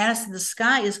 The Uranus in the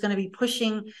sky is going to be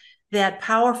pushing that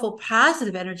powerful,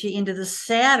 positive energy into the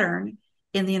Saturn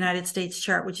in the United States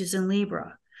chart, which is in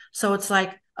Libra. So it's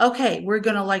like, okay, we're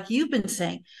going to, like you've been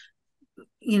saying,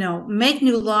 make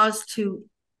new laws to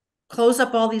close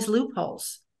up all these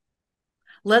loopholes.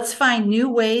 Let's find new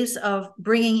ways of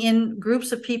bringing in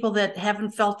groups of people that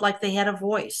haven't felt like they had a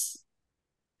voice.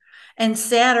 And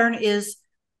Saturn is,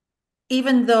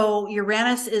 even though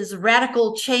Uranus is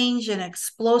radical change and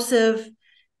explosive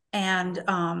and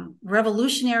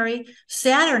revolutionary,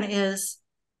 Saturn is,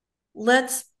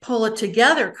 let's pull it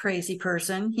together, crazy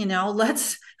person.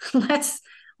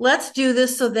 Let's do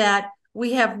this so that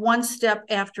we have one step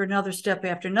after another step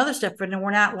after another step, and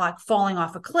we're not like falling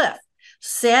off a cliff.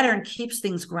 Saturn keeps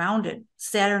things grounded.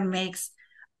 Saturn makes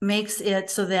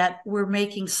it so that we're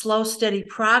making slow, steady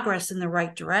progress in the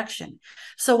right direction.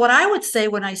 So what I would say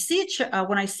when I see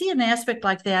an aspect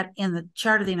like that in the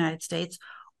chart of the United States,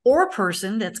 or a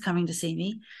person that's coming to see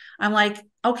me, I'm like,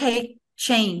 okay,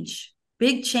 change,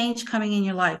 big change coming in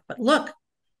your life. But look,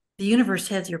 the universe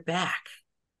has your back.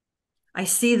 I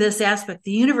see this aspect.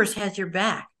 The universe has your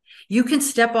back. You can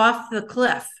step off the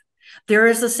cliff. There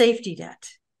is a safety net.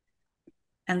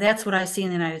 And that's what I see in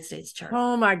the United States chart.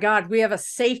 Oh my God, we have a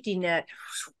safety net.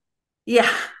 Yeah,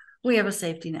 we have a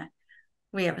safety net.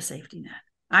 We have a safety net.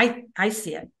 I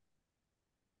see it.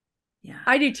 Yeah.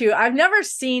 I do too. I've never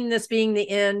seen this being the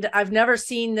end. I've never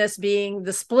seen this being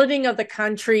the splitting of the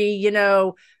country.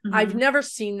 I've never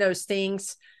seen those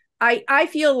things. I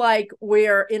feel like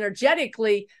we're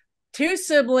energetically two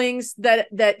siblings that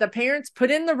the parents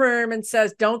put in the room and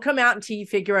says, don't come out until you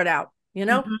figure it out.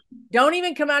 Don't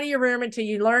even come out of your room until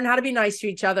you learn how to be nice to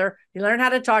each other. You learn how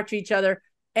to talk to each other.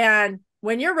 And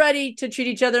when you're ready to treat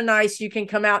each other nice, you can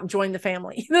come out and join the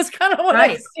family. That's kind of what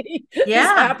I see is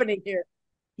happening here.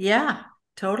 Yeah,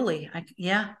 totally.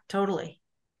 Totally.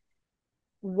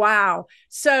 Wow.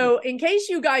 So in case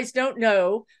you guys don't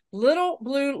know,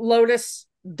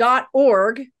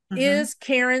 littlebluelotus.org is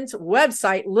Karin's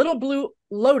website,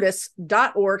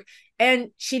 littlebluelotus.org.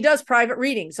 And she does private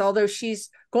readings, although she's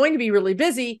going to be really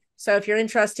busy. So if you're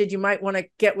interested, you might want to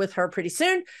get with her pretty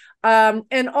soon.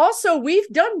 And also we've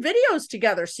done videos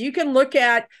together. So you can look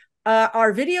at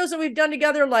our videos that we've done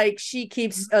together. Like she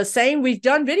keeps saying, we've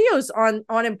done videos on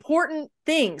important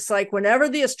things. Like whenever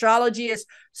the astrology is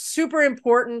super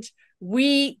important,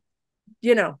 we're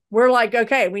like,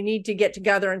 okay, we need to get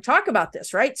together and talk about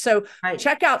this. Right. So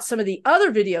check out some of the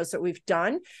other videos that we've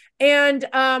done. And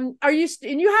and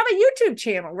you have a YouTube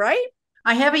channel, right?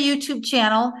 I have a YouTube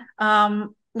channel,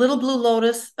 Little Blue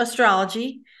Lotus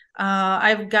Astrology.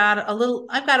 I've got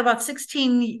about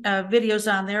 16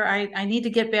 videos on there. I need to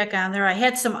get back on there. I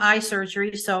had some eye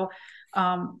surgery, so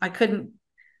I couldn't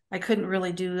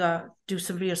really do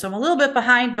some videos. So I'm a little bit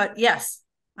behind, but yes,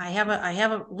 I have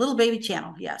a little baby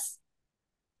channel. Yes.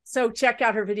 So check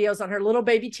out her videos on her little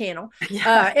baby channel.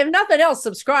 If nothing else,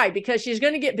 subscribe, because she's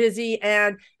going to get busy.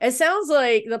 And it sounds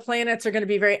like the planets are going to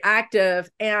be very active,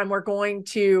 and we're going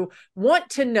to want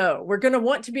to know. We're going to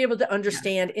want to be able to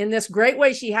understand in this great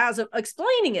way she has of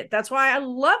explaining it. That's why I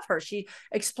love her. She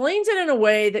explains it in a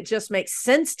way that just makes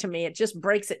sense to me. It just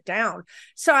breaks it down.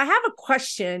 So I have a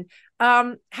question.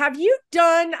 Have you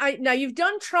done, now you've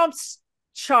done Trump's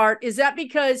chart. Is that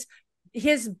because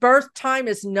his birth time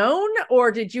is known,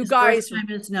 or did you guys? Birth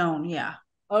time is known. Yeah.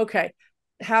 Okay.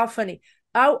 How funny.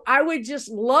 I would just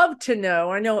love to know.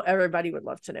 I know everybody would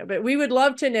love to know, but we would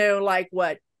love to know like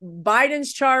what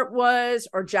Biden's chart was,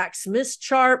 or Jack Smith's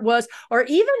chart was, or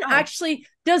even actually,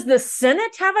 does the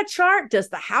Senate have a chart? Does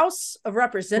the House of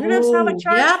Representatives have a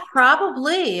chart? Yeah,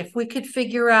 probably. If we could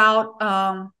figure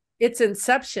out its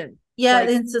inception. Yeah,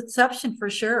 it's inception for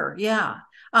sure. Yeah.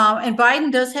 And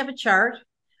Biden does have a chart.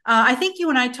 I think you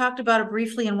and I talked about it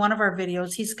briefly in one of our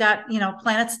videos. He's got,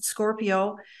 planets in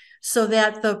Scorpio, so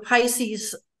that the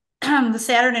Pisces, the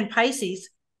Saturn in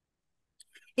Pisces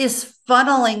is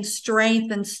funneling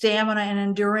strength and stamina and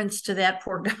endurance to that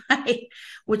poor guy,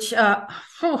 which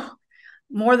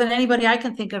more than anybody I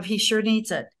can think of, he sure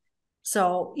needs it.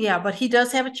 So yeah, but he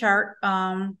does have a chart.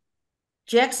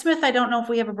 Jack Smith, I don't know if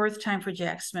we have a birth time for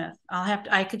Jack Smith.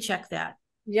 I could check that.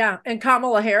 Yeah. And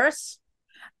Kamala Harris?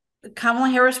 Kamala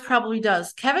Harris probably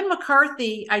does. Kevin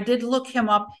McCarthy, I did look him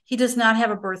up. He does not have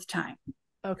a birth time.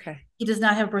 Okay. He does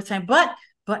not have a birth time. But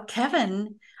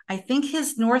Kevin, I think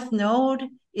his North Node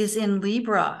is in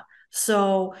Libra.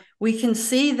 So we can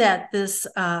see that this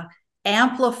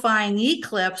amplifying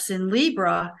eclipse in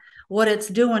Libra, what it's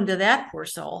doing to that poor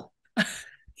soul.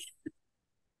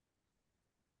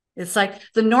 It's like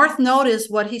the North Node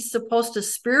is what he's supposed to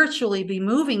spiritually be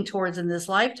moving towards in this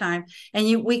lifetime.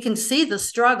 And we can see the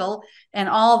struggle and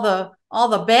all the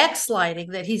backsliding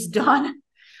that he's done,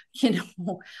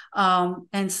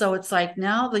 and so it's like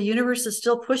now the universe is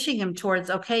still pushing him towards,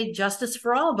 okay, justice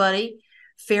for all, buddy.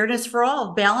 fairness for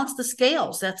all, balance the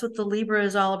scales. That's what the Libra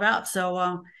is all about.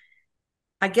 So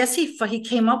I guess he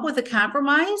came up with a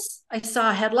compromise. I saw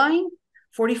a headline,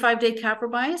 45-day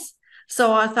compromise.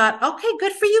 So I thought, okay,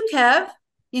 good for you, Kev.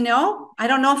 I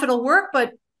don't know if it'll work,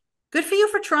 but good for you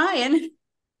for trying.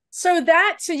 So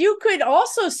you could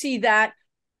also see that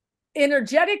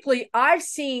energetically. I've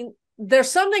seen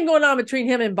there's something going on between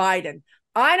him and Biden.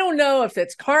 I don't know if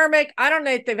it's karmic. I don't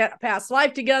know if they've had a past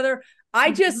life together.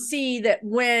 I just see that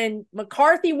when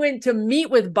McCarthy went to meet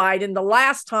with Biden the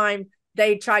last time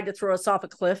they tried to throw us off a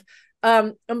cliff,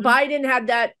 and Biden had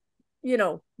that,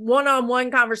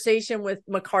 one-on-one conversation with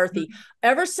McCarthy.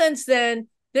 Ever since then,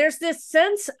 there's this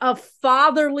sense of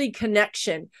fatherly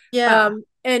connection. Yeah.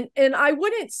 And I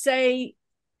wouldn't say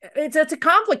it's a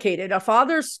complicated. A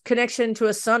father's connection to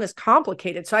a son is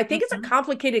complicated. So I think it's a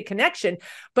complicated connection.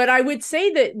 But I would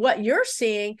say that what you're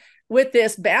seeing with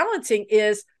this balancing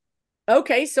is,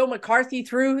 okay, so McCarthy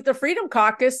threw the Freedom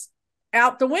Caucus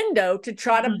out the window to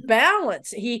try to balance.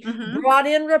 He brought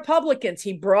in Republicans.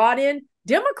 He brought in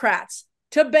Democrats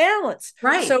to balance.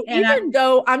 Right. So even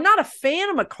though I'm not a fan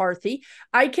of McCarthy,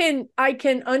 I can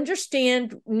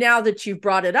understand now that you've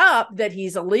brought it up that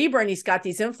he's a Libra and he's got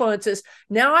these influences.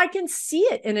 Now I can see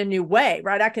it in a new way,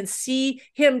 right? I can see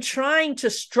him trying to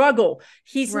struggle.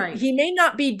 He may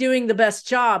not be doing the best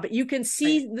job, but you can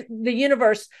see the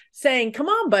universe saying, come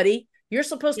on, buddy, you're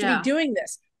supposed to be doing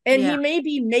this. And he may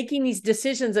be making these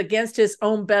decisions against his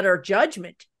own better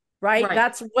judgment. Right?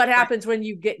 That's what happens when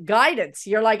you get guidance.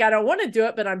 You're like, I don't want to do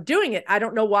it, but I'm doing it. I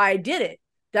don't know why I did it.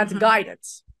 That's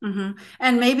guidance.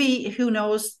 And maybe, who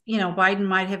knows, Biden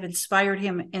might have inspired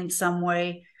him in some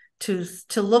way to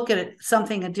look at it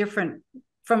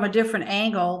from a different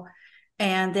angle.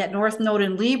 And that North Node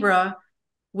in Libra,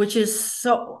 which is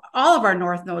all of our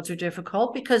North Nodes are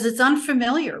difficult because it's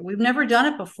unfamiliar. We've never done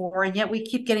it before. And yet we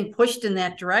keep getting pushed in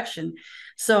that direction.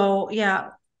 So yeah,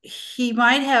 he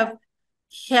might have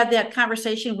had that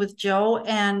conversation with Joe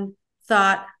and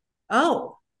thought,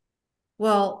 oh,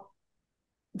 well,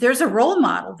 there's a role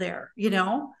model there,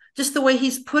 just the way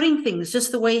he's putting things,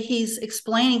 just the way he's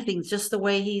explaining things, just the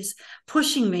way he's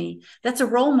pushing me. That's a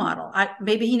role model.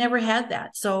 Maybe he never had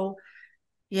that. So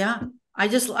yeah, I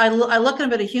look at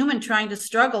him as a human trying to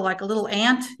struggle like a little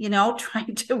ant,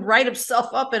 trying to write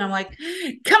himself up. And I'm like,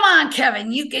 come on,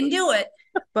 Kevin, you can do it.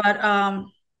 But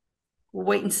we'll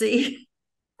wait and see.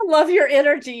 I love your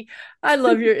energy.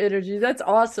 That's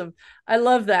awesome. I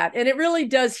love that. And it really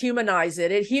does humanize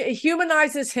it. It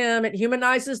humanizes him. It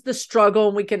humanizes the struggle.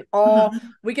 And we can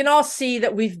all see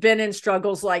that we've been in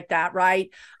struggles like that.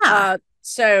 Right.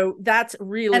 So that's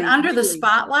really, and under the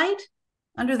spotlight,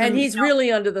 he's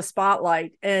really under the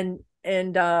spotlight. And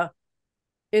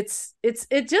it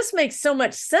just makes so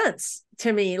much sense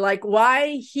to me. Like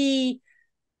why he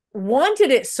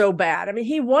wanted it so bad. I mean,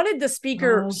 he wanted the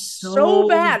speaker so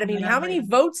bad. I mean, how many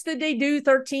votes did they do?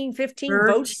 13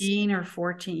 votes? 13 or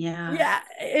 14. Yeah. Yeah.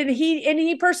 And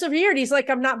he persevered. He's like,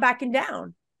 I'm not backing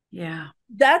down. Yeah.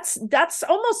 That's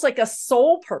almost like a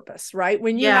soul purpose, right?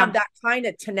 When you have that kind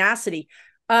of tenacity.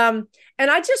 And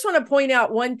I just want to point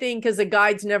out one thing, because the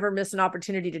guides never miss an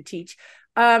opportunity to teach.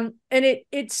 And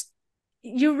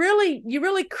you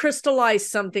really crystallized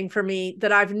something for me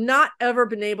that I've not ever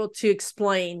been able to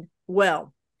explain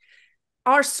well.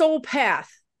 Our soul path.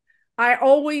 I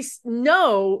always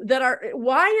know that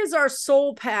why is our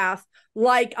soul path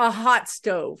like a hot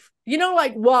stove?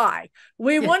 Like why?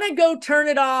 We want to go turn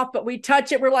it off, but we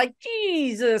touch it. We're like,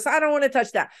 Jesus, I don't want to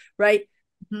touch that. Right.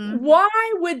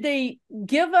 Why would they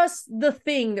give us the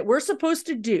thing that we're supposed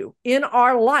to do in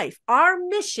our life? Our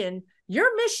mission.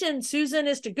 Your mission, Susan,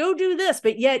 is to go do this.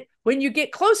 But yet when you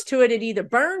get close to it, it either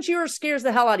burns you or scares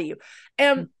the hell out of you.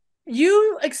 And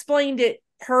you explained it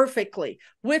perfectly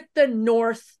with the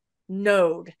North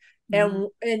Node. And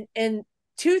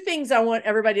two things I want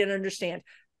everybody to understand.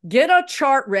 Get a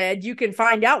chart read. You can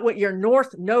find out what your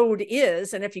North Node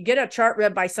is. And if you get a chart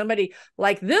read by somebody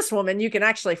like this woman, you can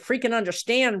actually freaking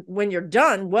understand when you're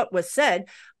done what was said.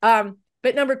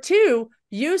 But number two,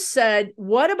 you said,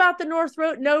 what about the North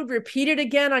Node? Repeat it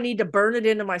again. I need to burn it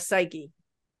into my psyche.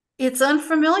 It's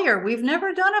unfamiliar. We've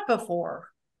never done it before.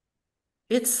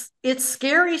 It's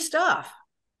scary stuff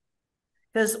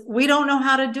because we don't know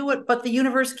how to do it, but the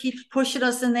universe keeps pushing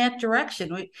us in that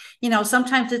direction.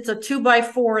 Sometimes it's a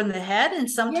 2x4 in the head, and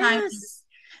sometimes,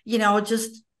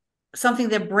 just something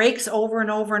that breaks over and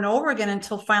over and over again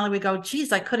until finally we go,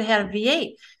 geez, I could have had a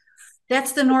V8.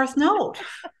 That's the North Node.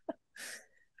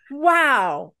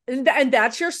 Wow. And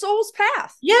that's your soul's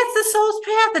path. Yeah, it's the soul's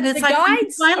path. And it's the like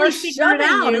guides finally are figure it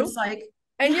out. you, it's like,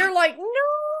 and you're like,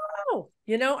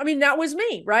 no, I mean, that was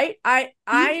me, right?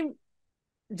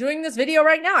 doing this video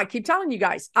right now. I keep telling you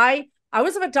guys, I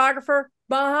was a photographer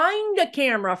behind a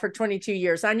camera for 22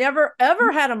 years. I never,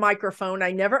 ever had a microphone.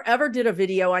 I never, ever did a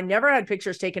video. I never had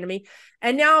pictures taken of me.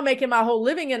 And now I'm making my whole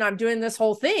living and I'm doing this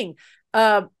whole thing,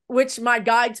 which my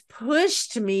guides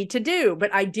pushed me to do,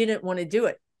 but I didn't want to do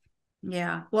it.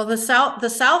 Yeah. Well, the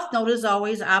south node is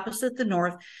always opposite the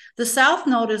north. The south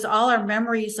node is all our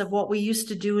memories of what we used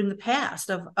to do in the past,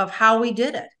 of how we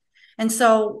did it. And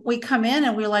so we come in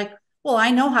and we're like, well,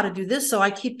 I know how to do this, so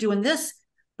I keep doing this.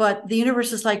 But the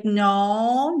universe is like,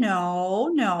 no,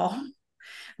 no, no.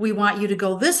 We want you to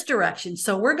go this direction.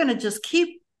 So we're going to just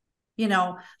keep,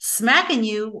 smacking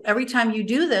you every time you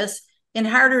do this in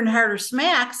harder and harder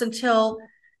smacks until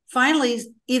finally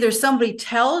either somebody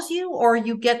tells you or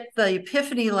you get the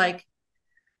epiphany like,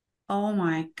 oh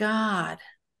my God,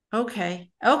 okay,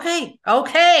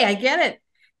 I get it,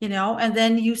 and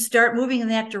then you start moving in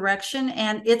that direction,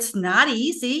 and it's not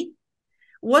easy.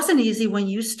 It wasn't easy when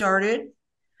you started.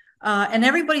 And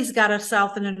everybody's got a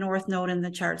south and a north node in the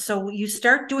chart. So you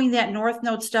start doing that north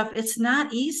node stuff. It's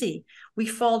not easy. We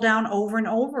fall down over and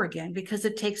over again because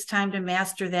it takes time to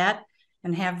master that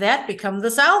and have that become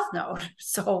the south node.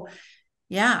 So,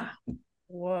 yeah.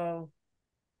 Whoa.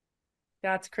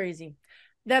 That's crazy.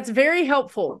 That's very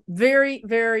helpful. Very,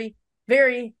 very,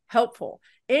 very helpful.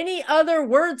 Any other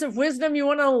words of wisdom you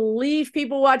want to leave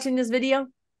people watching this video?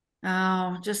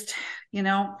 Oh, just,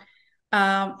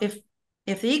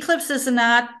 if the eclipse is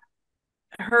not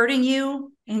hurting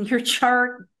you in your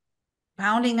chart,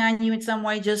 pounding on you in some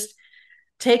way, just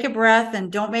take a breath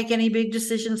and don't make any big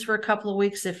decisions for a couple of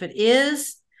weeks. If it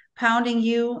is pounding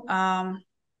you,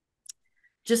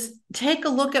 just take a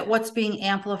look at what's being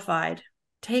amplified.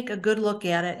 Take a good look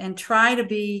at it and try to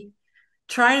be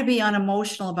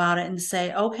unemotional about it and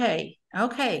say, okay,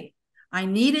 I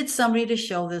needed somebody to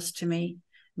show this to me.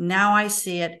 Now I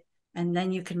see it. And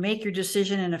then you can make your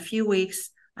decision in a few weeks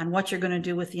on what you're going to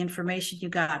do with the information you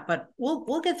got. But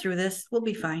we'll get through this. We'll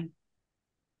be fine.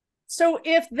 So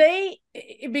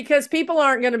because people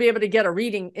aren't going to be able to get a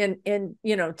reading in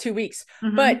 2 weeks,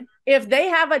 but if they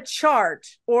have a chart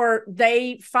or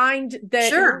they find that,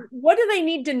 sure. What do they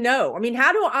need to know? I mean,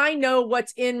 how do I know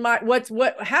what's in how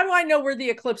do I know where the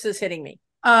eclipse is hitting me?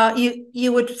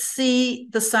 You would see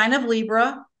the sign of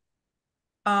Libra,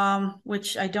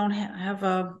 which I don't have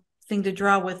a thing to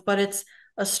draw with, but it's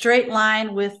a straight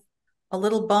line with a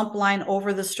little bump line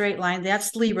over the straight line.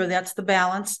 That's Libra. That's the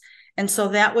balance. And so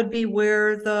that would be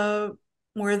where the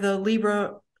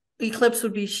Libra eclipse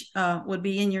would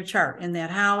be in your chart, in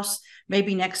that house,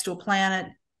 maybe next to a planet,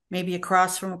 maybe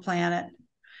across from a planet.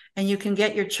 And you can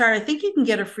get your chart. I think you can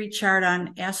get a free chart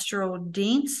on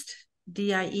Dienst,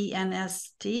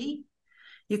 Dienst.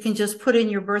 You can just put in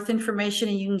your birth information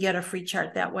and you can get a free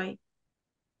chart that way.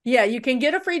 Yeah, you can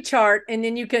get a free chart and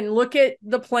then you can look at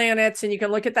the planets and you can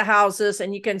look at the houses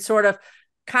and you can sort of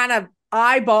kind of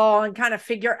eyeball and kind of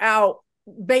figure out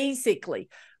basically.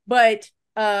 But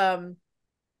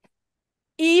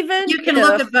even you can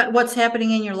look at what's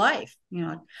happening in your life,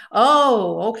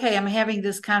 oh, okay, I'm having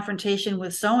this confrontation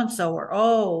with so-and-so, or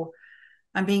oh,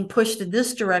 I'm being pushed in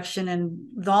this direction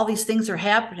and all these things are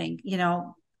happening,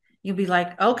 you'll be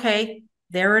like, okay,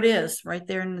 there it is right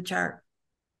there in the chart.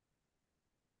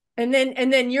 And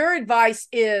then your advice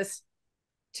is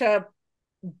to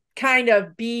kind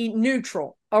of be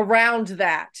neutral around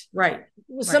that. Right.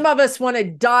 Some of us want to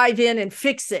dive in and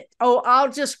fix it. Oh,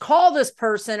 I'll just call this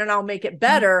person and I'll make it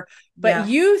better. But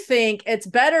you think it's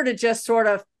better to just sort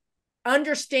of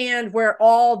understand where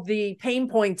all the pain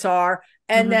points are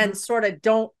and then sort of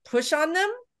don't push on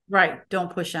them. Right.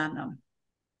 Don't push on them.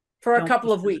 For a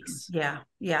couple of weeks.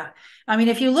 Yeah. I mean,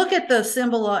 if you look at the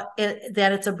symbol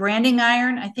that it's a branding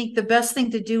iron, I think the best thing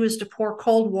to do is to pour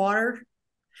cold water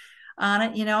on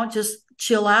it, just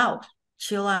chill out.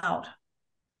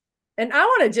 And I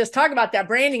want to just talk about that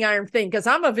branding iron thing because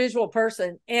I'm a visual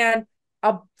person. And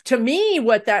to me,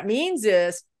 what that means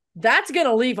is that's going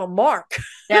to leave a mark.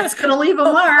 That's going to leave a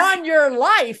mark on your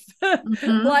life.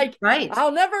 Right.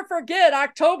 I'll never forget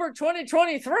October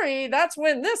 2023. That's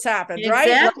when this happened,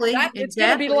 exactly. right? It's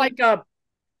going to be like a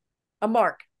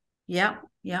mark. Yeah.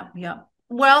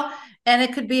 Well, and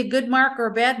it could be a good mark or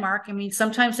a bad mark. I mean,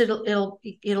 sometimes it'll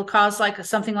cause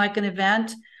something like an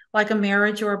event, like a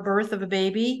marriage or a birth of a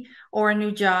baby or a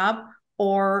new job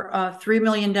or $3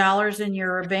 million in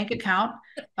your bank account.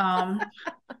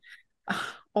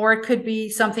 Or it could be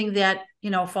something that,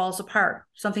 falls apart,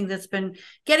 something that's been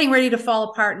getting ready to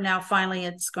fall apart. And now finally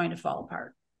it's going to fall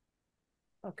apart.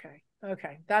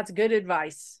 Okay. That's good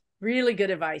advice. Really good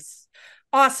advice.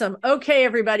 Awesome. Okay,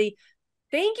 everybody.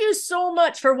 Thank you so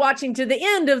much for watching to the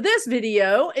end of this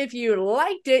video. If you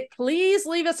liked it, please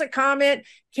leave us a comment.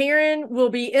 Karin will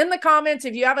be in the comments.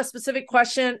 If you have a specific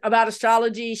question about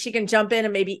astrology, she can jump in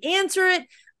and maybe answer it.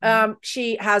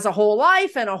 She has a whole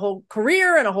life and a whole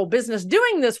career and a whole business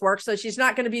doing this work, so she's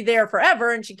not going to be there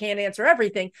forever and she can't answer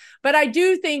everything. But I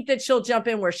do think that she'll jump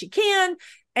in where she can.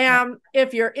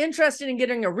 If you're interested in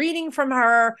getting a reading from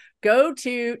her, go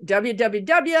to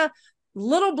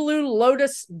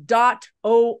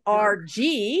www.littlebluelotus.org.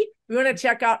 You want to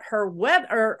check out her web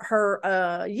or her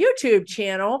YouTube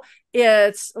channel.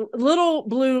 It's Little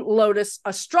Blue Lotus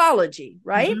Astrology,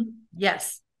 right?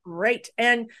 Yes. Great.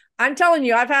 And I'm telling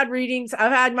you, I've had readings.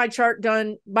 I've had my chart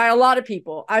done by a lot of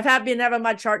people. I've been having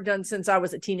my chart done since I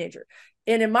was a teenager.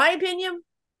 And in my opinion,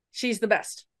 she's the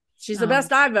best. She's the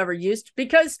best I've ever used,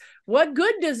 because what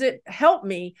good does it help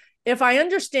me if I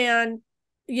understand,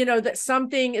 you know, that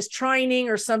something is trining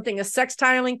or something is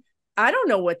sextiling? I don't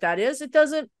know what that is. It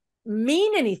doesn't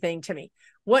mean anything to me.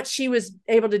 What she was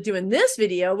able to do in this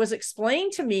video was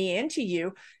explain to me and to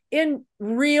you in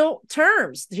real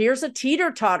terms. Here's a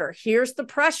teeter-totter. Here's the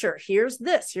pressure. Here's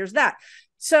this. Here's that.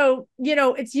 So, you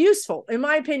know, it's useful. In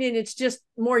my opinion, it's just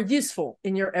more useful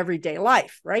in your everyday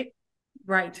life, right?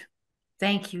 Right.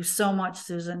 Thank you so much,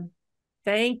 Susan.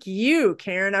 Thank you,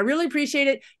 Karin. I really appreciate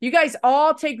it. You guys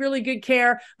all take really good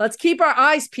care. Let's keep our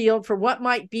eyes peeled for what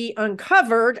might be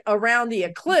uncovered around the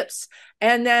eclipse.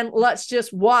 And then let's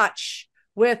just watch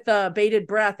with bated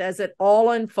breath as it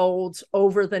all unfolds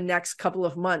over the next couple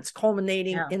of months,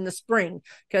 culminating in the spring.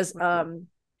 Because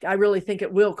I really think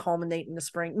it will culminate in the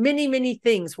spring. Many, many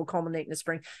things will culminate in the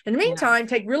spring. In the meantime,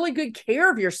 take really good care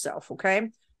of yourself, okay?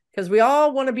 Because we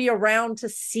all want to be around to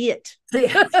see it.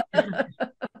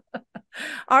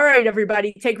 All right,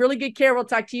 everybody. Take really good care. We'll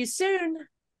talk to you soon.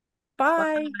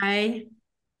 Bye. Bye.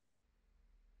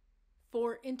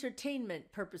 For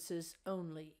entertainment purposes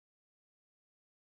only.